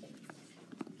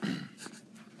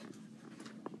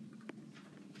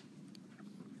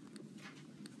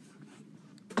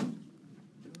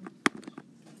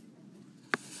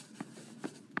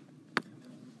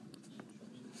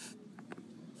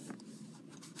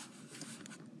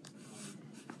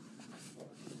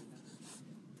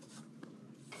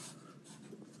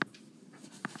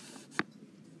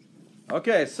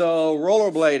 Okay, so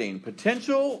rollerblading,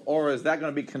 potential, or is that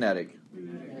going to be kinetic?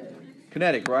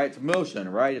 Kinetic, right? It's motion,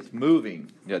 right? It's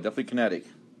moving. Yeah, definitely kinetic.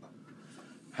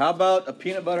 How about a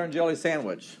peanut butter and jelly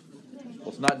sandwich? Well,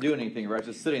 it's not doing anything, right? It's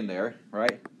just sitting there,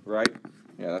 right?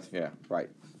 Yeah, right.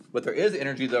 But there is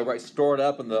energy, though, right? Stored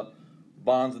up in the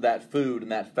bonds of that food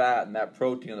and that fat and that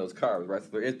protein and those carbs, right? So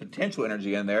there is potential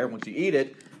energy in there. Once you eat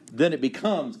it, then it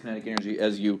becomes kinetic energy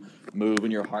as you move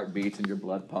and your heart beats and your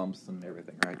blood pumps and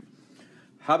everything, right?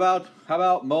 How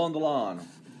about mowing the lawn?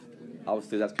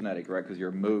 Obviously, that's kinetic, right? Because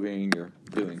you're moving, you're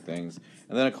doing things.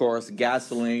 And then, of course,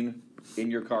 gasoline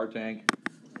in your car tank.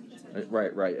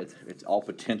 Right. It's all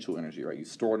potential energy, right? You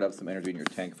stored up some energy in your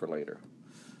tank for later.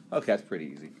 Okay, that's pretty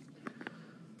easy.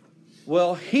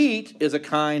 Well, heat is a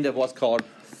kind of what's called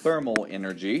thermal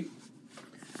energy.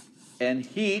 And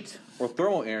heat, or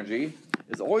thermal energy,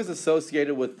 is always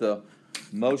associated with the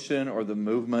motion or the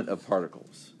movement of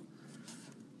particles.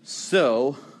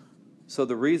 So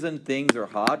the reason things are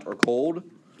hot or cold,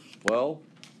 well,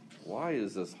 why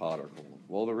is this hot or cold?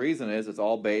 Well, the reason is it's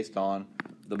all based on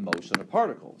the motion of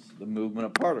particles, the movement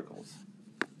of particles.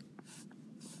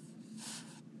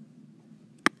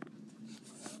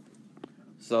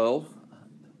 So,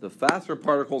 the faster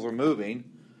particles are moving,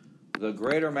 the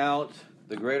greater amount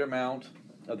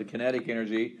of the kinetic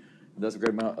energy, thus the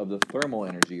greater amount of the thermal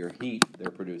energy or heat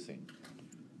they're producing.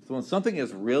 So when something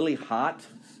is really hot,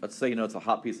 let's say it's a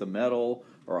hot piece of metal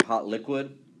or a hot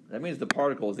liquid, that means the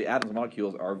particles, the atoms and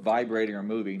molecules, are vibrating or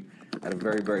moving at a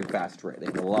very, very fast rate. They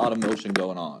have a lot of motion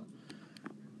going on.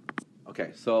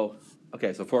 Okay, so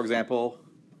for example,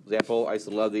 I used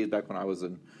to love these back when I was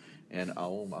in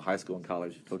high school and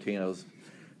college. Totino's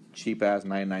cheap-ass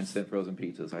 99-cent frozen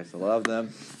pizzas. I used to love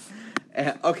them.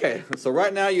 And, okay, so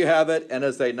right now you have it, and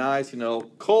it's a nice,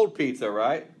 cold pizza,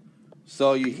 right?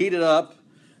 So you heat it up,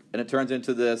 and it turns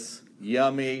into this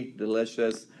yummy,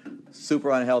 delicious,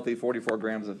 super unhealthy 44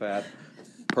 grams of fat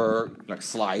per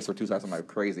slice or two slices. I'm like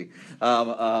crazy.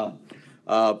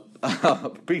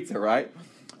 Pizza, right?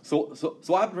 So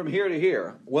what happened from here to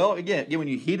here? Well, again, when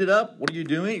you heat it up, what are you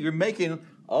doing? You're making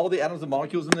all the atoms and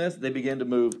molecules in this, they begin to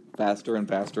move faster and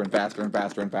faster and faster and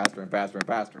faster and faster and faster and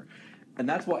faster. And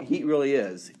that's what heat really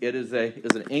is. It is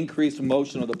an increased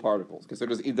motion of the particles. Because they're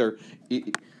just either,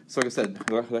 so like I said,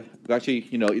 they're actually,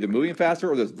 either moving faster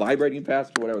or they're vibrating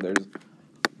faster or whatever. There's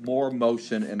more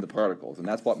motion in the particles. And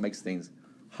that's what makes things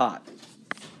hot.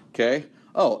 Okay?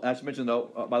 Oh, I should mention,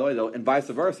 though, by the way, though, and vice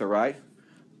versa, right?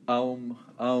 So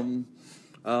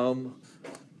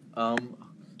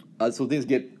things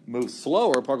move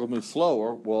slower, particles move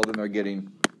slower, well, then they're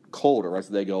getting colder, right?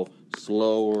 So they go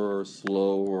slower,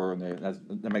 and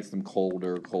that makes them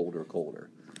colder.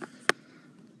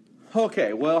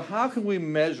 Okay, well, how can we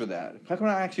measure that? How can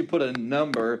I actually put a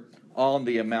number on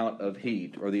the amount of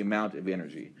heat or the amount of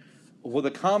energy? Well,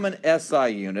 the common SI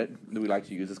unit that we like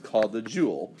to use is called the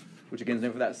joule, which again is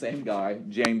named for that same guy,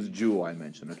 James Joule, I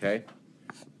mentioned, okay?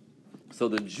 So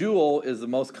the joule is the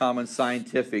most common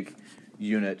scientific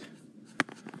unit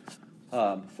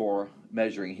for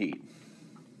measuring heat.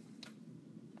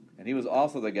 And he was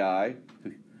also the guy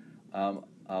who,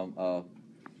 who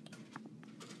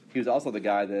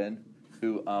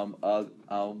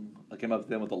came up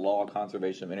with the law of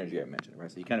conservation of energy I mentioned,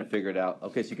 right? So you kind of figured out,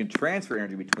 okay, so you can transfer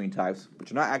energy between types, but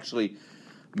you're not actually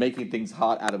making things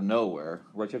hot out of nowhere.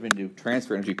 What you have to do,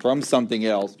 transfer energy from something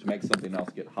else to make something else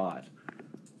get hot.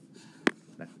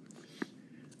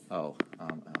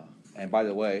 And by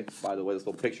the way, this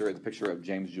little picture is a picture of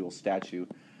James Joule's statue.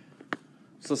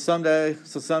 So someday,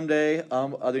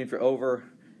 other if you're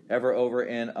ever over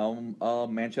in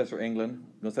Manchester, England,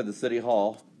 go inside the City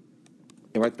Hall,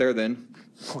 and right there, then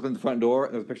walk in the front door.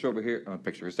 There's a picture over here,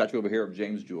 a statue over here of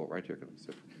James Joule, right here.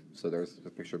 So there's a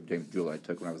picture of James Joule I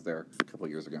took when I was there a couple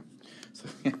of years ago. So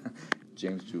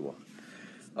James Joule.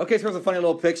 Okay, so here's a funny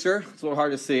little picture. It's a little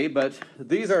hard to see, but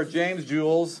these are James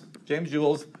Joule's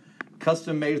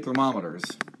custom-made thermometers.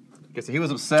 Okay, so he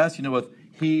was obsessed, with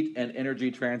heat and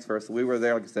energy transfer. So we were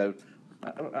there, like I said,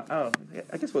 I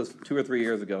guess it was 2 or 3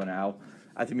 years ago now,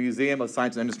 at the Museum of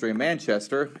Science and Industry in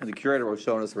Manchester, and the curator was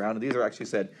showing us around, and these are actually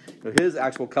his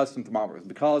actual custom thermometers,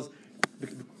 because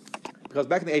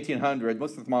back in the 1800s,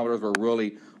 most of the thermometers were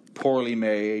really poorly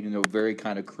made, very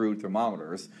kind of crude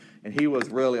thermometers. And he was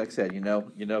really, like I said, he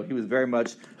was very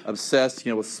much obsessed,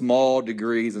 with small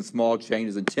degrees and small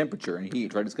changes in temperature and heat,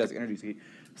 trying to discuss energy.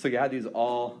 So you had these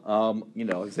all,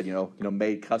 like I said,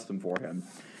 made custom for him.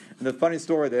 And the funny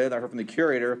story that I heard from the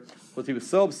curator was he was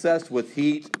so obsessed with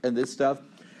heat and this stuff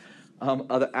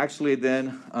that actually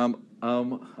then on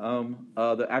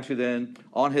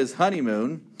his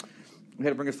honeymoon, he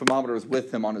had to bring his thermometers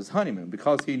with him on his honeymoon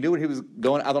because he knew when he was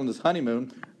going out on his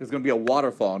honeymoon, there's going to be a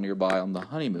waterfall nearby on the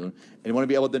honeymoon, and he wanted to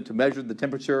be able then to measure the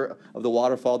temperature of the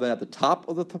waterfall then at the top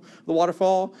of the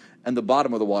waterfall and the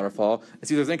bottom of the waterfall, and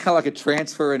see if there's any kind of like a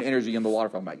transfer in energy in the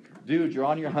waterfall. I'm like, dude, you're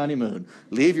on your honeymoon.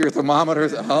 Leave your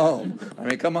thermometers at home. I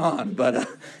mean, come on. But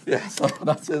so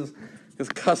that's his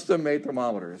custom-made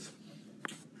thermometers.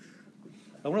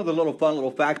 one of the little fun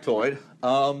little factoid.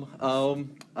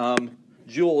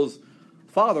 Jules'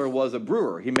 father was a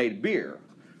brewer. He made beer.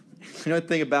 You know the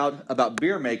thing about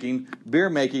beer making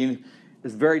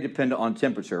is very dependent on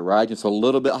temperature, right? It's a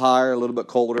little bit higher, a little bit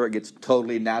colder, it gets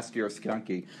totally nasty or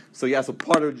skunky. So yeah, so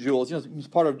part of Jules'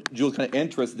 kind of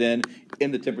interest then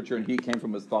in the temperature and heat came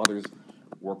from his father's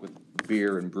work with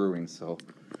beer and brewing. So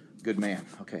good man.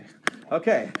 Okay.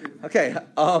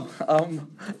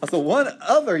 So one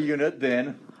other unit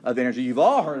then of energy you've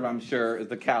all heard of, I'm sure, is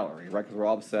the calorie, right? Because we're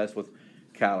all obsessed with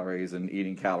calories and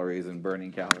eating calories and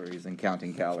burning calories and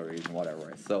counting calories and whatever.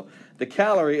 Right? So the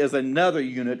calorie is another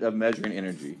unit of measuring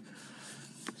energy.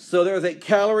 So there's a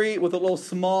calorie with a little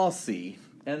small c.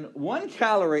 And 1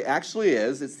 calorie actually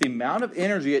it's the amount of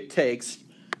energy it takes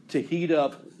to heat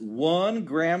up 1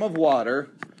 gram of water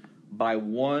by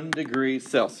 1 degree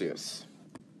Celsius.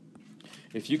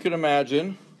 If you can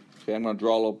imagine, okay, I'm going to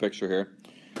draw a little picture here.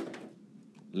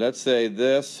 Let's say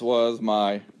this was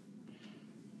 1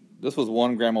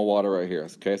 gram of water right here.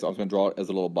 Okay, so I'm going to draw it as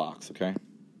a little box, okay?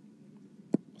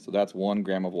 So that's 1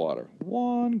 gram of water.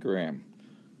 1 gram.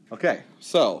 Okay,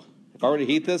 so if I were to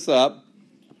heat this up,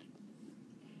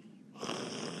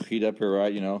 heat up here,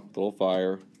 right, the little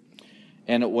fire,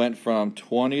 and it went from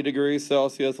 20 degrees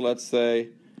Celsius, let's say,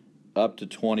 up to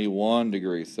 21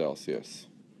 degrees Celsius.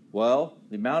 Well,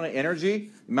 the amount of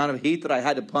energy, the amount of heat that I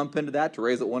had to pump into that to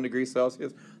raise it 1 degree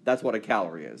Celsius, that's what a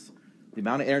calorie is. The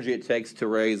amount of energy it takes to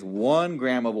raise 1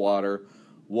 gram of water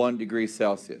 1 degree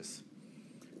Celsius.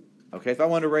 Okay, if I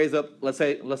wanted to raise up, let's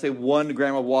say 1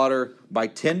 gram of water by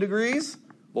 10 degrees,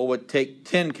 well, it would take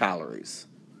 10 calories.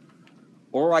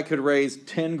 Or I could raise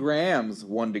 10 grams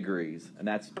 1 degrees, and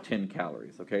that's 10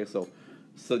 calories. Okay, so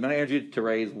the amount of energy to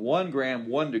raise 1 gram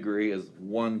 1 degree is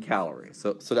 1 calorie.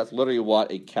 So that's literally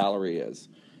what a calorie is.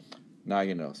 Now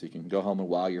you know, so you can go home and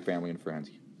wow your family and friends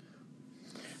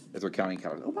as we're counting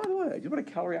calories. Oh, by the way, do you know what a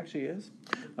calorie actually is?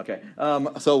 Okay,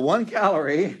 so 1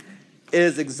 calorie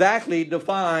is exactly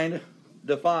defined,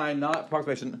 not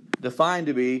approximation, defined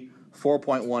to be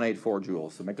 4.184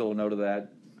 joules. So make a little note of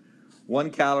that.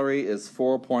 1 calorie is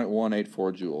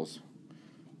 4.184 joules.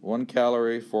 1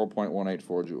 calorie,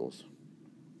 4.184 joules.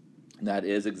 And that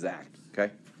is exact,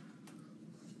 okay?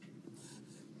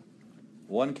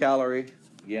 1 calorie,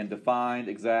 again, defined,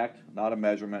 exact, not a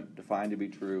measurement, defined to be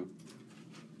true.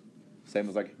 Same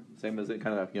as it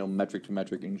kind of, metric to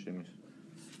metric English.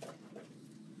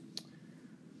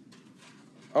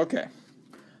 Okay.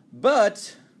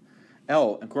 But,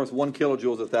 of course, 1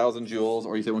 kilojoule is 1,000 joules,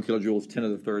 or you say 1 kilojoule is 10 to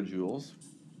the third joules.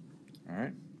 All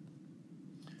right.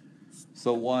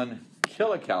 So 1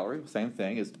 kilocalorie, same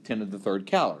thing, is 10 to the third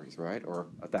calories, right? Or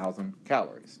 1,000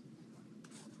 calories.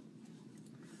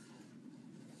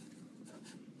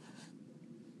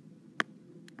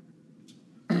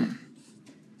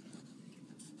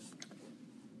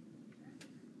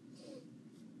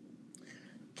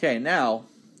 Okay, now,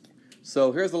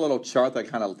 so here's a little chart that I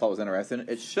kind of thought was interesting.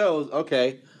 It shows,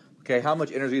 okay, how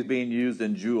much energy is being used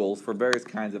in joules for various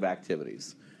kinds of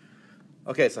activities.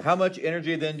 Okay, so how much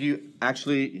energy then do you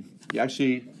actually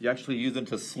use them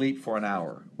to sleep for an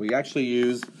hour? Well, you actually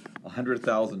use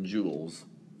 100,000 joules,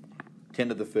 10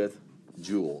 to the 5th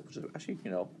joule, which is actually,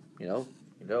 that's a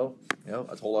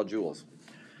whole lot of joules.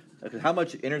 Okay, how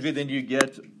much energy then do you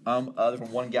get other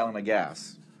from 1 gallon of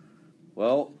gas?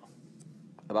 Well,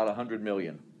 about 100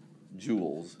 million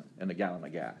joules in a gallon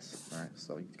of gas. All right,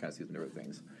 so you kind of see some different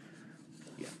things.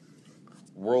 Yeah,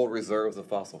 world reserves of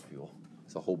fossil fuel.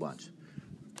 It's a whole bunch.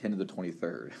 10 to the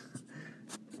 23rd.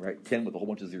 Right, 10 with a whole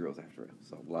bunch of zeros after it.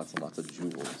 So lots and lots of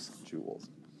joules.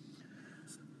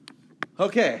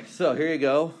 Okay, so here you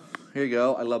go.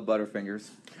 I love Butterfingers.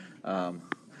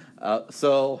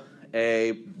 So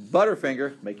a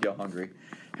Butterfinger, make you all hungry,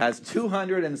 has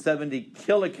 270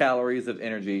 kilocalories of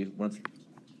energy when it's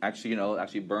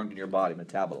actually burned in your body,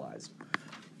 metabolized.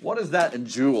 What is that in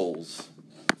joules?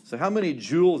 So how many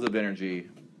joules of energy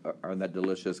are in that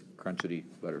delicious, crunchy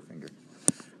Butterfinger?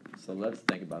 So let's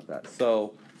think about that.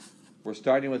 So we're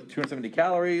starting with 270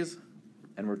 calories,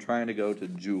 and we're trying to go to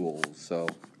joules. So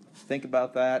think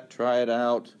about that. Try it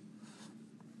out.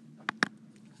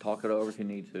 Talk it over if you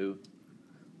need to.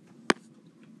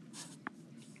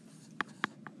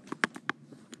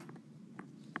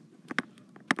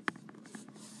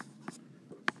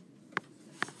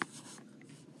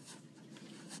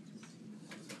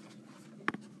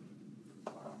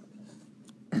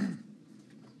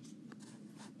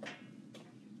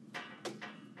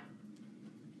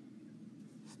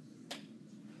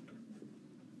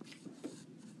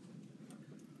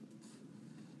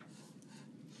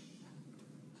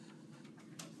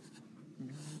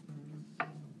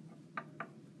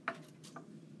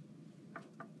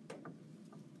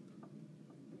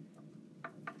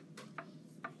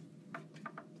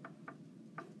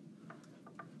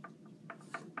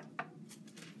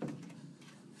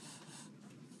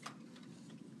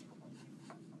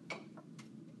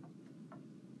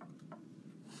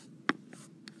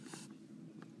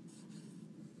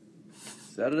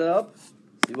 Set it up.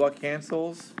 See what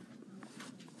cancels.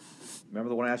 Remember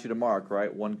the one I asked you to mark,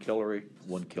 right? 1 calorie is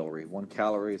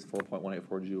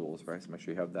 4.184 joules, right? So make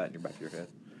sure you have that in your back of your head.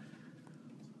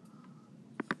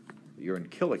 You're in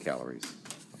kilocalories.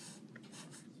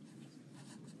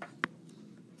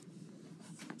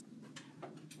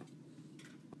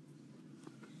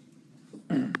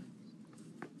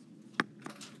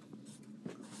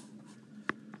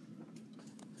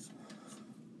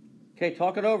 Okay,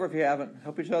 talk it over if you haven't.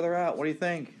 Help each other out. What do you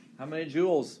think? How many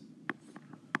joules?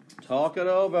 Talk it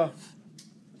over.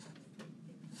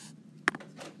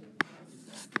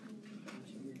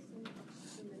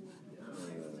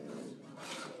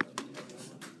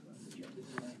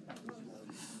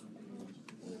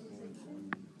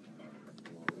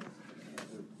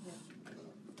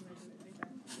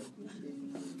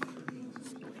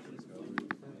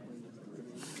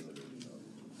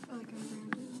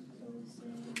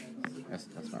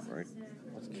 That's not right.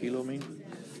 What's kilo mean?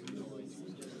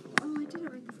 Oh, I did it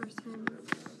right the first time.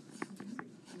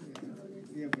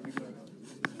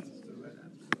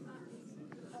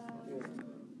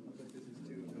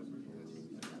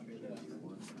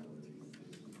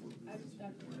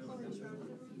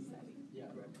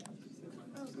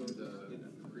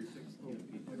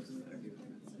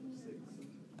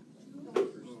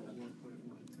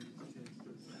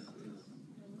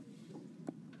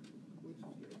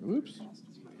 Oops.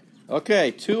 Okay,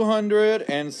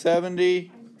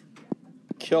 270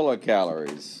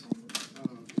 kilocalories.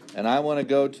 And I want to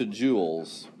go to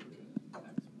joules.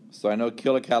 So I know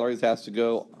kilocalories has to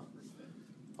go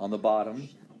on the bottom.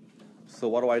 So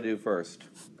what do I do first?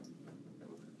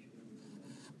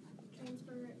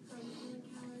 Transfer it from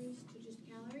kilocalories to just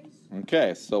calories.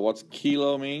 Okay, so what's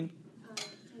kilo mean? 10 to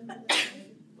the third.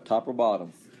 Top or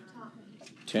bottom? Top.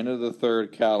 10 to the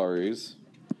third calories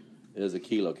is a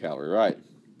kilocalorie, right?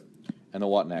 And then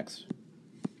what next?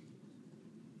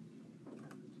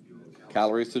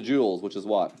 Calories to joules, which is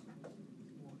what?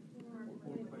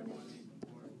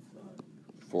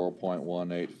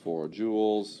 4.184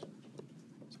 joules.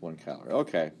 It's 1 calorie.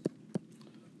 Okay.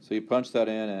 So you punch that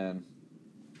in and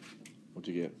what'd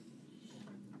you get?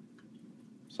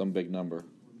 Some big number.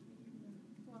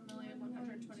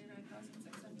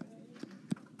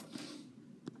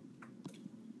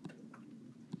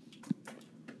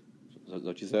 1,129,600. Is that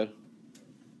what you said?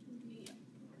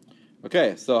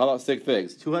 Okay, so how about sig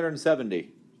figs?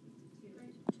 270.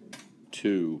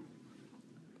 2.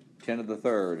 10 to the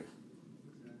third.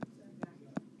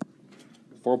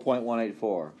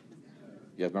 4.184.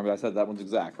 Yeah, remember I said that one's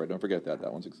exact, right? Don't forget that.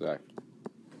 That one's exact.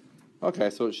 Okay,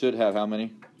 so it should have how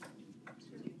many?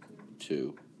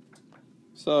 2.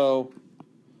 So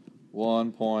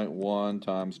 1.1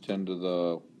 times 10 to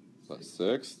the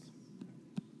 6th.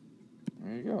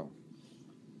 There you go.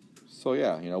 So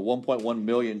yeah, 1.1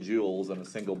 million joules in a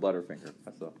single Butterfinger.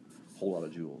 That's a whole lot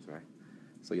of joules, right?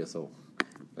 So yeah, so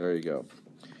there you go.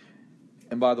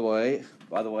 And by the way,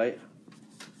 I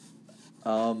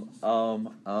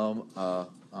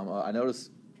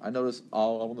noticed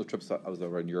all on the trips I was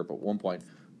over in Europe at one point.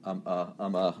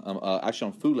 Actually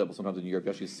on food labels sometimes in Europe,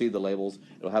 you actually see the labels.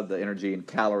 It'll have the energy and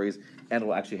calories, and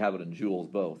it'll actually have it in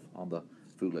joules both on the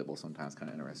food label. Sometimes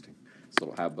kind of interesting. So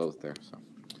it'll have both there. So.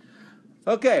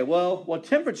 Okay, well,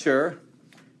 temperature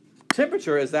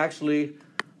is actually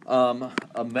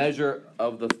a measure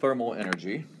of the thermal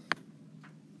energy.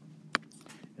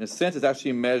 In a sense, it's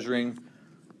actually measuring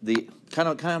the kind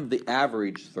of the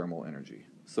average thermal energy.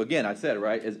 So again, I said,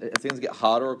 right, as things get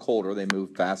hotter or colder, they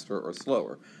move faster or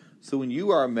slower. So when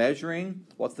you are measuring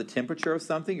what's the temperature of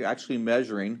something, you're actually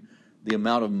measuring the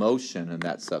amount of motion in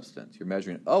that substance. You're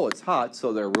measuring, oh, it's hot,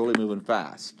 so they're really moving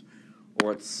fast.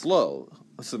 Or it's slow,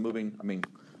 so moving,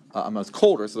 it's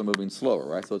colder, so they're moving slower,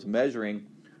 right? So it's measuring,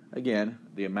 again,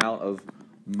 the amount of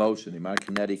motion, the amount of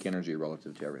kinetic energy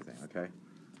relative to everything, okay?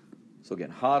 So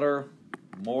again, hotter,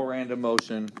 more random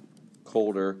motion,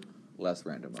 colder, less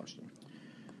random motion.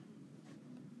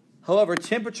 However,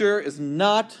 temperature is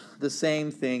not the same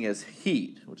thing as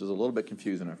heat, which is a little bit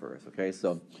confusing at first, okay?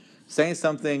 So saying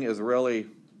something is really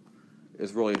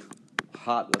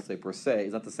hot, let's say, per se,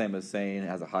 is not the same as saying it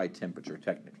has a high temperature,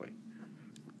 technically.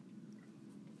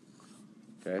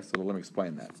 Okay, so let me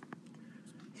explain that.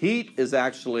 Heat is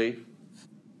actually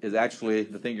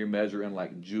the thing you measure in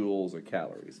like joules or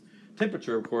calories.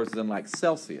 Temperature, of course, is in like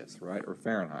Celsius, right, or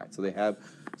Fahrenheit. So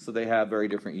they have very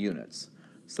different units.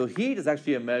 So heat is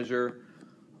actually a measure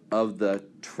of the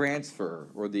transfer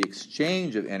or the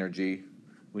exchange of energy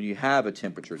when you have a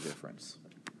temperature difference.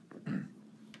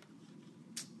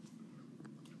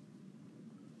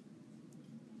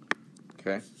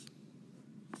 Okay.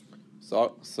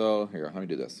 So here, let me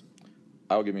do this.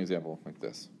 I'll give you an example like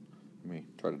this. Let me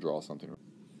try to draw something.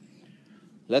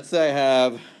 Let's say I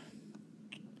have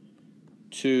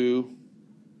two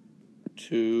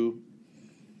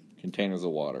containers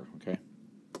of water, okay?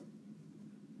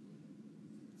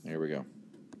 Here we go.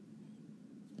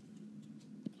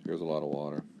 Here's a lot of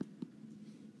water.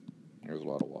 Here's a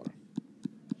lot of water.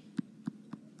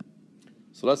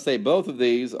 So let's say both of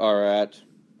these are at,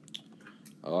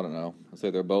 oh, I don't know, let's say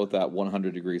they're both at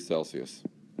 100 degrees Celsius.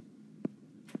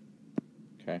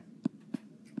 Okay?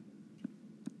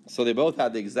 So they both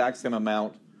have the exact same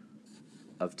amount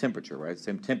of temperature, right?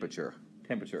 Same temperature.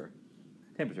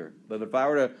 But if I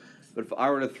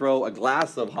were to throw a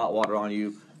glass of hot water on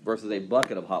you versus a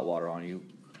bucket of hot water on you,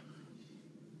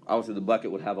 obviously the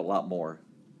bucket would have a lot more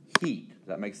heat. Does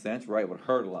that make sense? Right? It would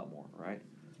hurt a lot more, right?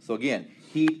 So again,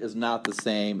 heat is not the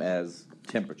same as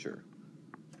temperature.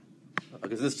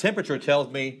 Because this temperature tells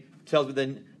me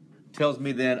then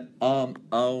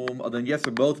yes,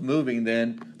 they're both moving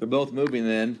then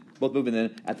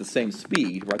at the same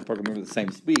speed, right? The particles move at the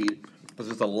same speed, but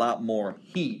there's a lot more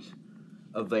heat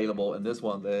available in this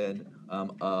one than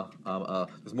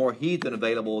there's more heat than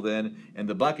available than in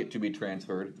the bucket to be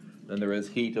transferred than there is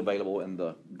heat available in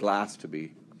the glass to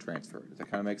be transferred. Does that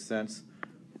kind of make sense?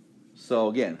 So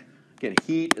again,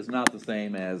 heat is not the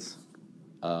same as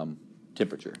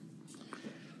temperature.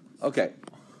 Okay.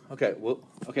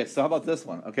 So how about this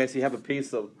one? Okay, so you have a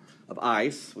piece of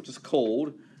ice, which is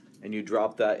cold, and you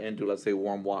drop that into, let's say,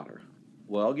 warm water.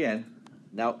 Well, again,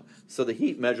 so the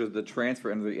heat measures the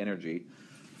transfer of the energy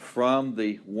from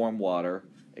the warm water.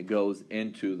 It goes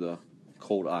into the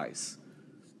cold ice.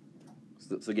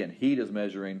 So again, heat is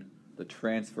measuring the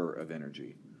transfer of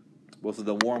energy. Well, so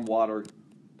the warm water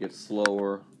gets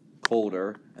slower,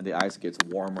 colder, and the ice gets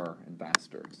warmer and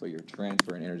faster. So you're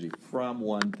transferring energy from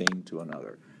one thing to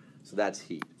another. So that's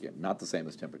heat. Again, not the same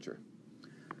as temperature.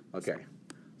 Okay.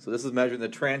 So this is measuring the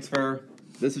transfer.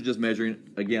 This is just measuring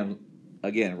again,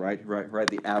 right,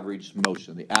 the average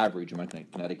motion, the average amount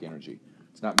of kinetic energy.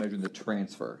 It's not measuring the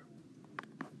transfer.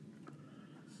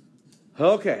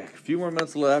 Okay, a few more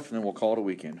minutes left, and then we'll call it a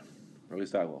weekend. Or at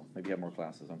least I will. Maybe you have more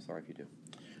classes. I'm sorry if you do.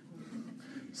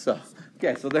 So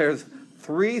there's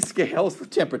 3 scales for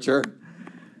temperature.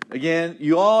 Again,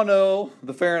 you all know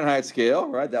the Fahrenheit scale,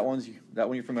 right? That one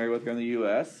you're familiar with here in the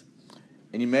U.S.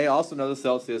 And you may also know the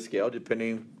Celsius scale,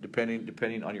 depending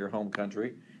on your home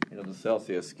country. You know the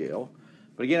Celsius scale.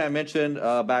 But again, I mentioned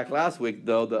back last week,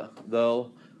 though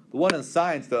the one in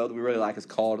science though that we really like is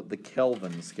called the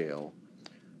Kelvin scale,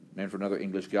 named for another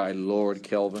English guy, Lord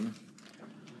Kelvin.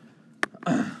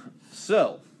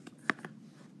 So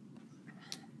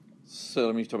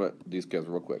let me talk about these scales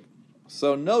real quick.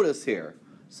 So notice here.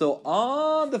 So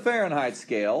on the Fahrenheit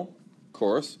scale, of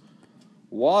course,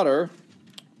 water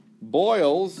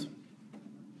boils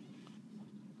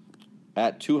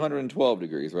at 212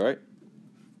 degrees, right?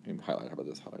 Let me highlight. How about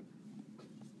this highlight?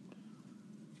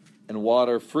 And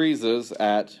water freezes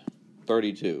at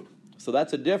 32. So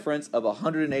that's a difference of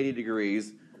 180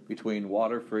 degrees between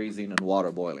water freezing and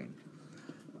water boiling.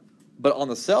 But on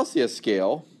the Celsius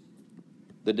scale,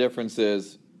 the difference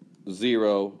is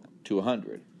 0 to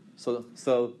 100. So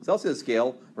Celsius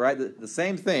scale, right, the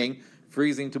same thing,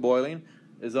 freezing to boiling,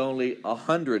 is only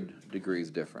 100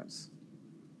 degrees difference.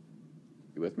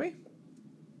 You with me?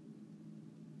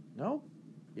 No?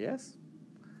 Yes?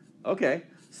 Okay,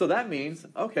 so that means,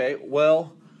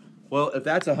 well, if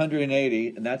that's 180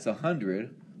 and that's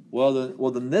 100,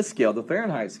 well then this scale, the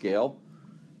Fahrenheit scale,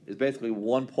 is basically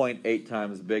 1.8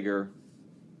 times bigger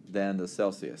than the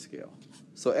Celsius scale.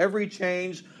 So every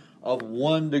change of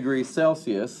 1 degree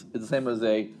Celsius is the same as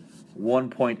a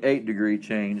 1.8 degree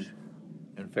change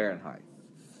in Fahrenheit.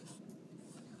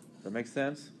 Does that make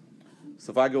sense?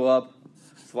 So if I go up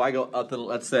to,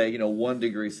 let's say, 1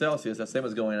 degree Celsius, that's the same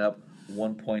as going up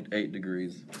 1.8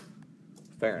 degrees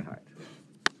Fahrenheit.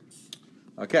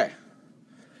 Okay.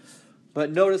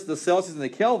 But notice the Celsius and the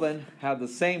Kelvin have the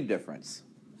same difference.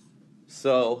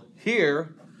 So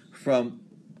here, from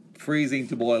freezing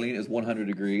to boiling is 100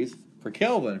 degrees. For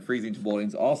Kelvin, freezing to boiling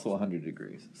is also 100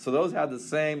 degrees. So those have the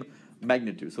same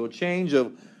magnitude. So a change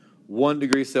of 1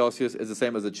 degree Celsius is the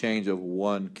same as a change of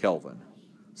 1 Kelvin.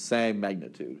 Same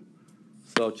magnitude.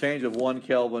 So a change of 1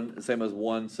 Kelvin is the same as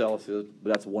 1 Celsius,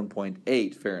 but that's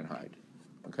 1.8 Fahrenheit.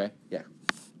 Okay? Yeah.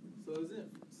 So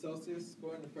isn't Celsius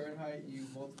going to Fahrenheit, you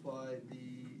multiply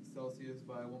the Celsius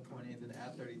by 1.8 and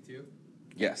add 32?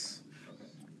 Yes. Okay.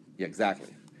 Yeah,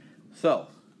 exactly. So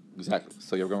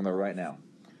you're going there right now.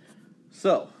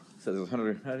 So there's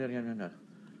 100.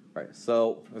 Right.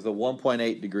 So there's a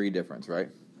 1.8 degree difference, right?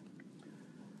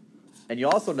 And you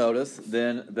also notice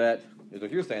then that, as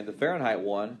you're saying, the Fahrenheit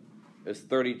one is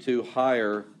 32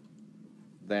 higher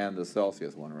than the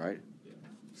Celsius one, right?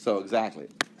 So exactly.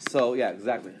 So yeah,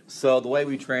 exactly. So the way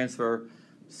we transfer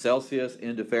Celsius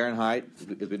into Fahrenheit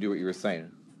is we do what you were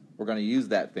saying. We're going to use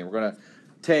that thing. We're going to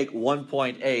take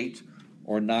 1.8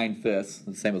 or 9/5,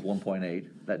 the same as 1.8,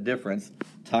 that difference,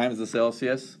 times the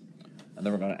Celsius, and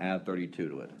then we're going to add 32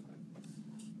 to it.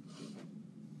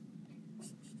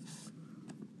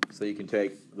 So you can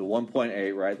take the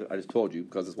 1.8, right, that I just told you,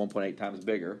 because it's 1.8 times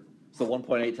bigger. So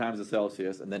 1.8 times the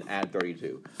Celsius, and then add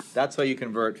 32. That's how you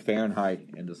convert Fahrenheit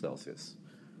into Celsius.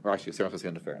 Or actually, Celsius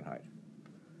into Fahrenheit.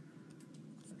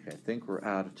 Okay, I think we're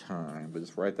out of time, but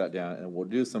just write that down, and we'll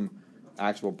do some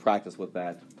actual practice with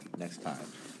that next time.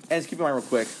 And just keep in mind real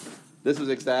quick, this is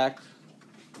exact,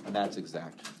 and that's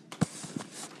exact.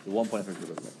 The 1.8 is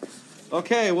exact.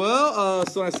 Okay, well,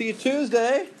 so when I see you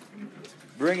Tuesday,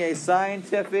 bring a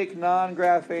scientific,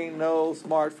 non-graphing, no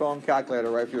smartphone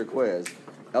calculator right for your quiz.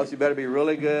 Else you better be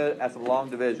really good at some long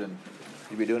division.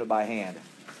 You'll be doing it by hand.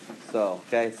 So,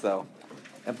 okay, so.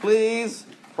 And please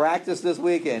practice this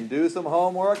weekend. Do some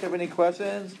homework. Have any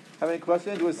questions?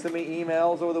 You send me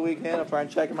emails over the weekend. I'll try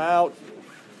and check them out.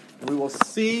 We will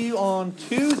see you on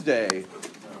Tuesday.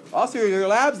 Also, your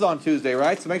lab's on Tuesday,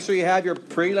 right? So make sure you have your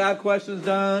pre-lab questions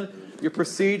done, your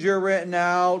procedure written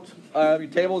out, your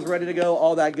tables ready to go,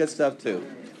 all that good stuff too.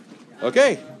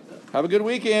 Okay, have a good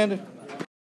weekend.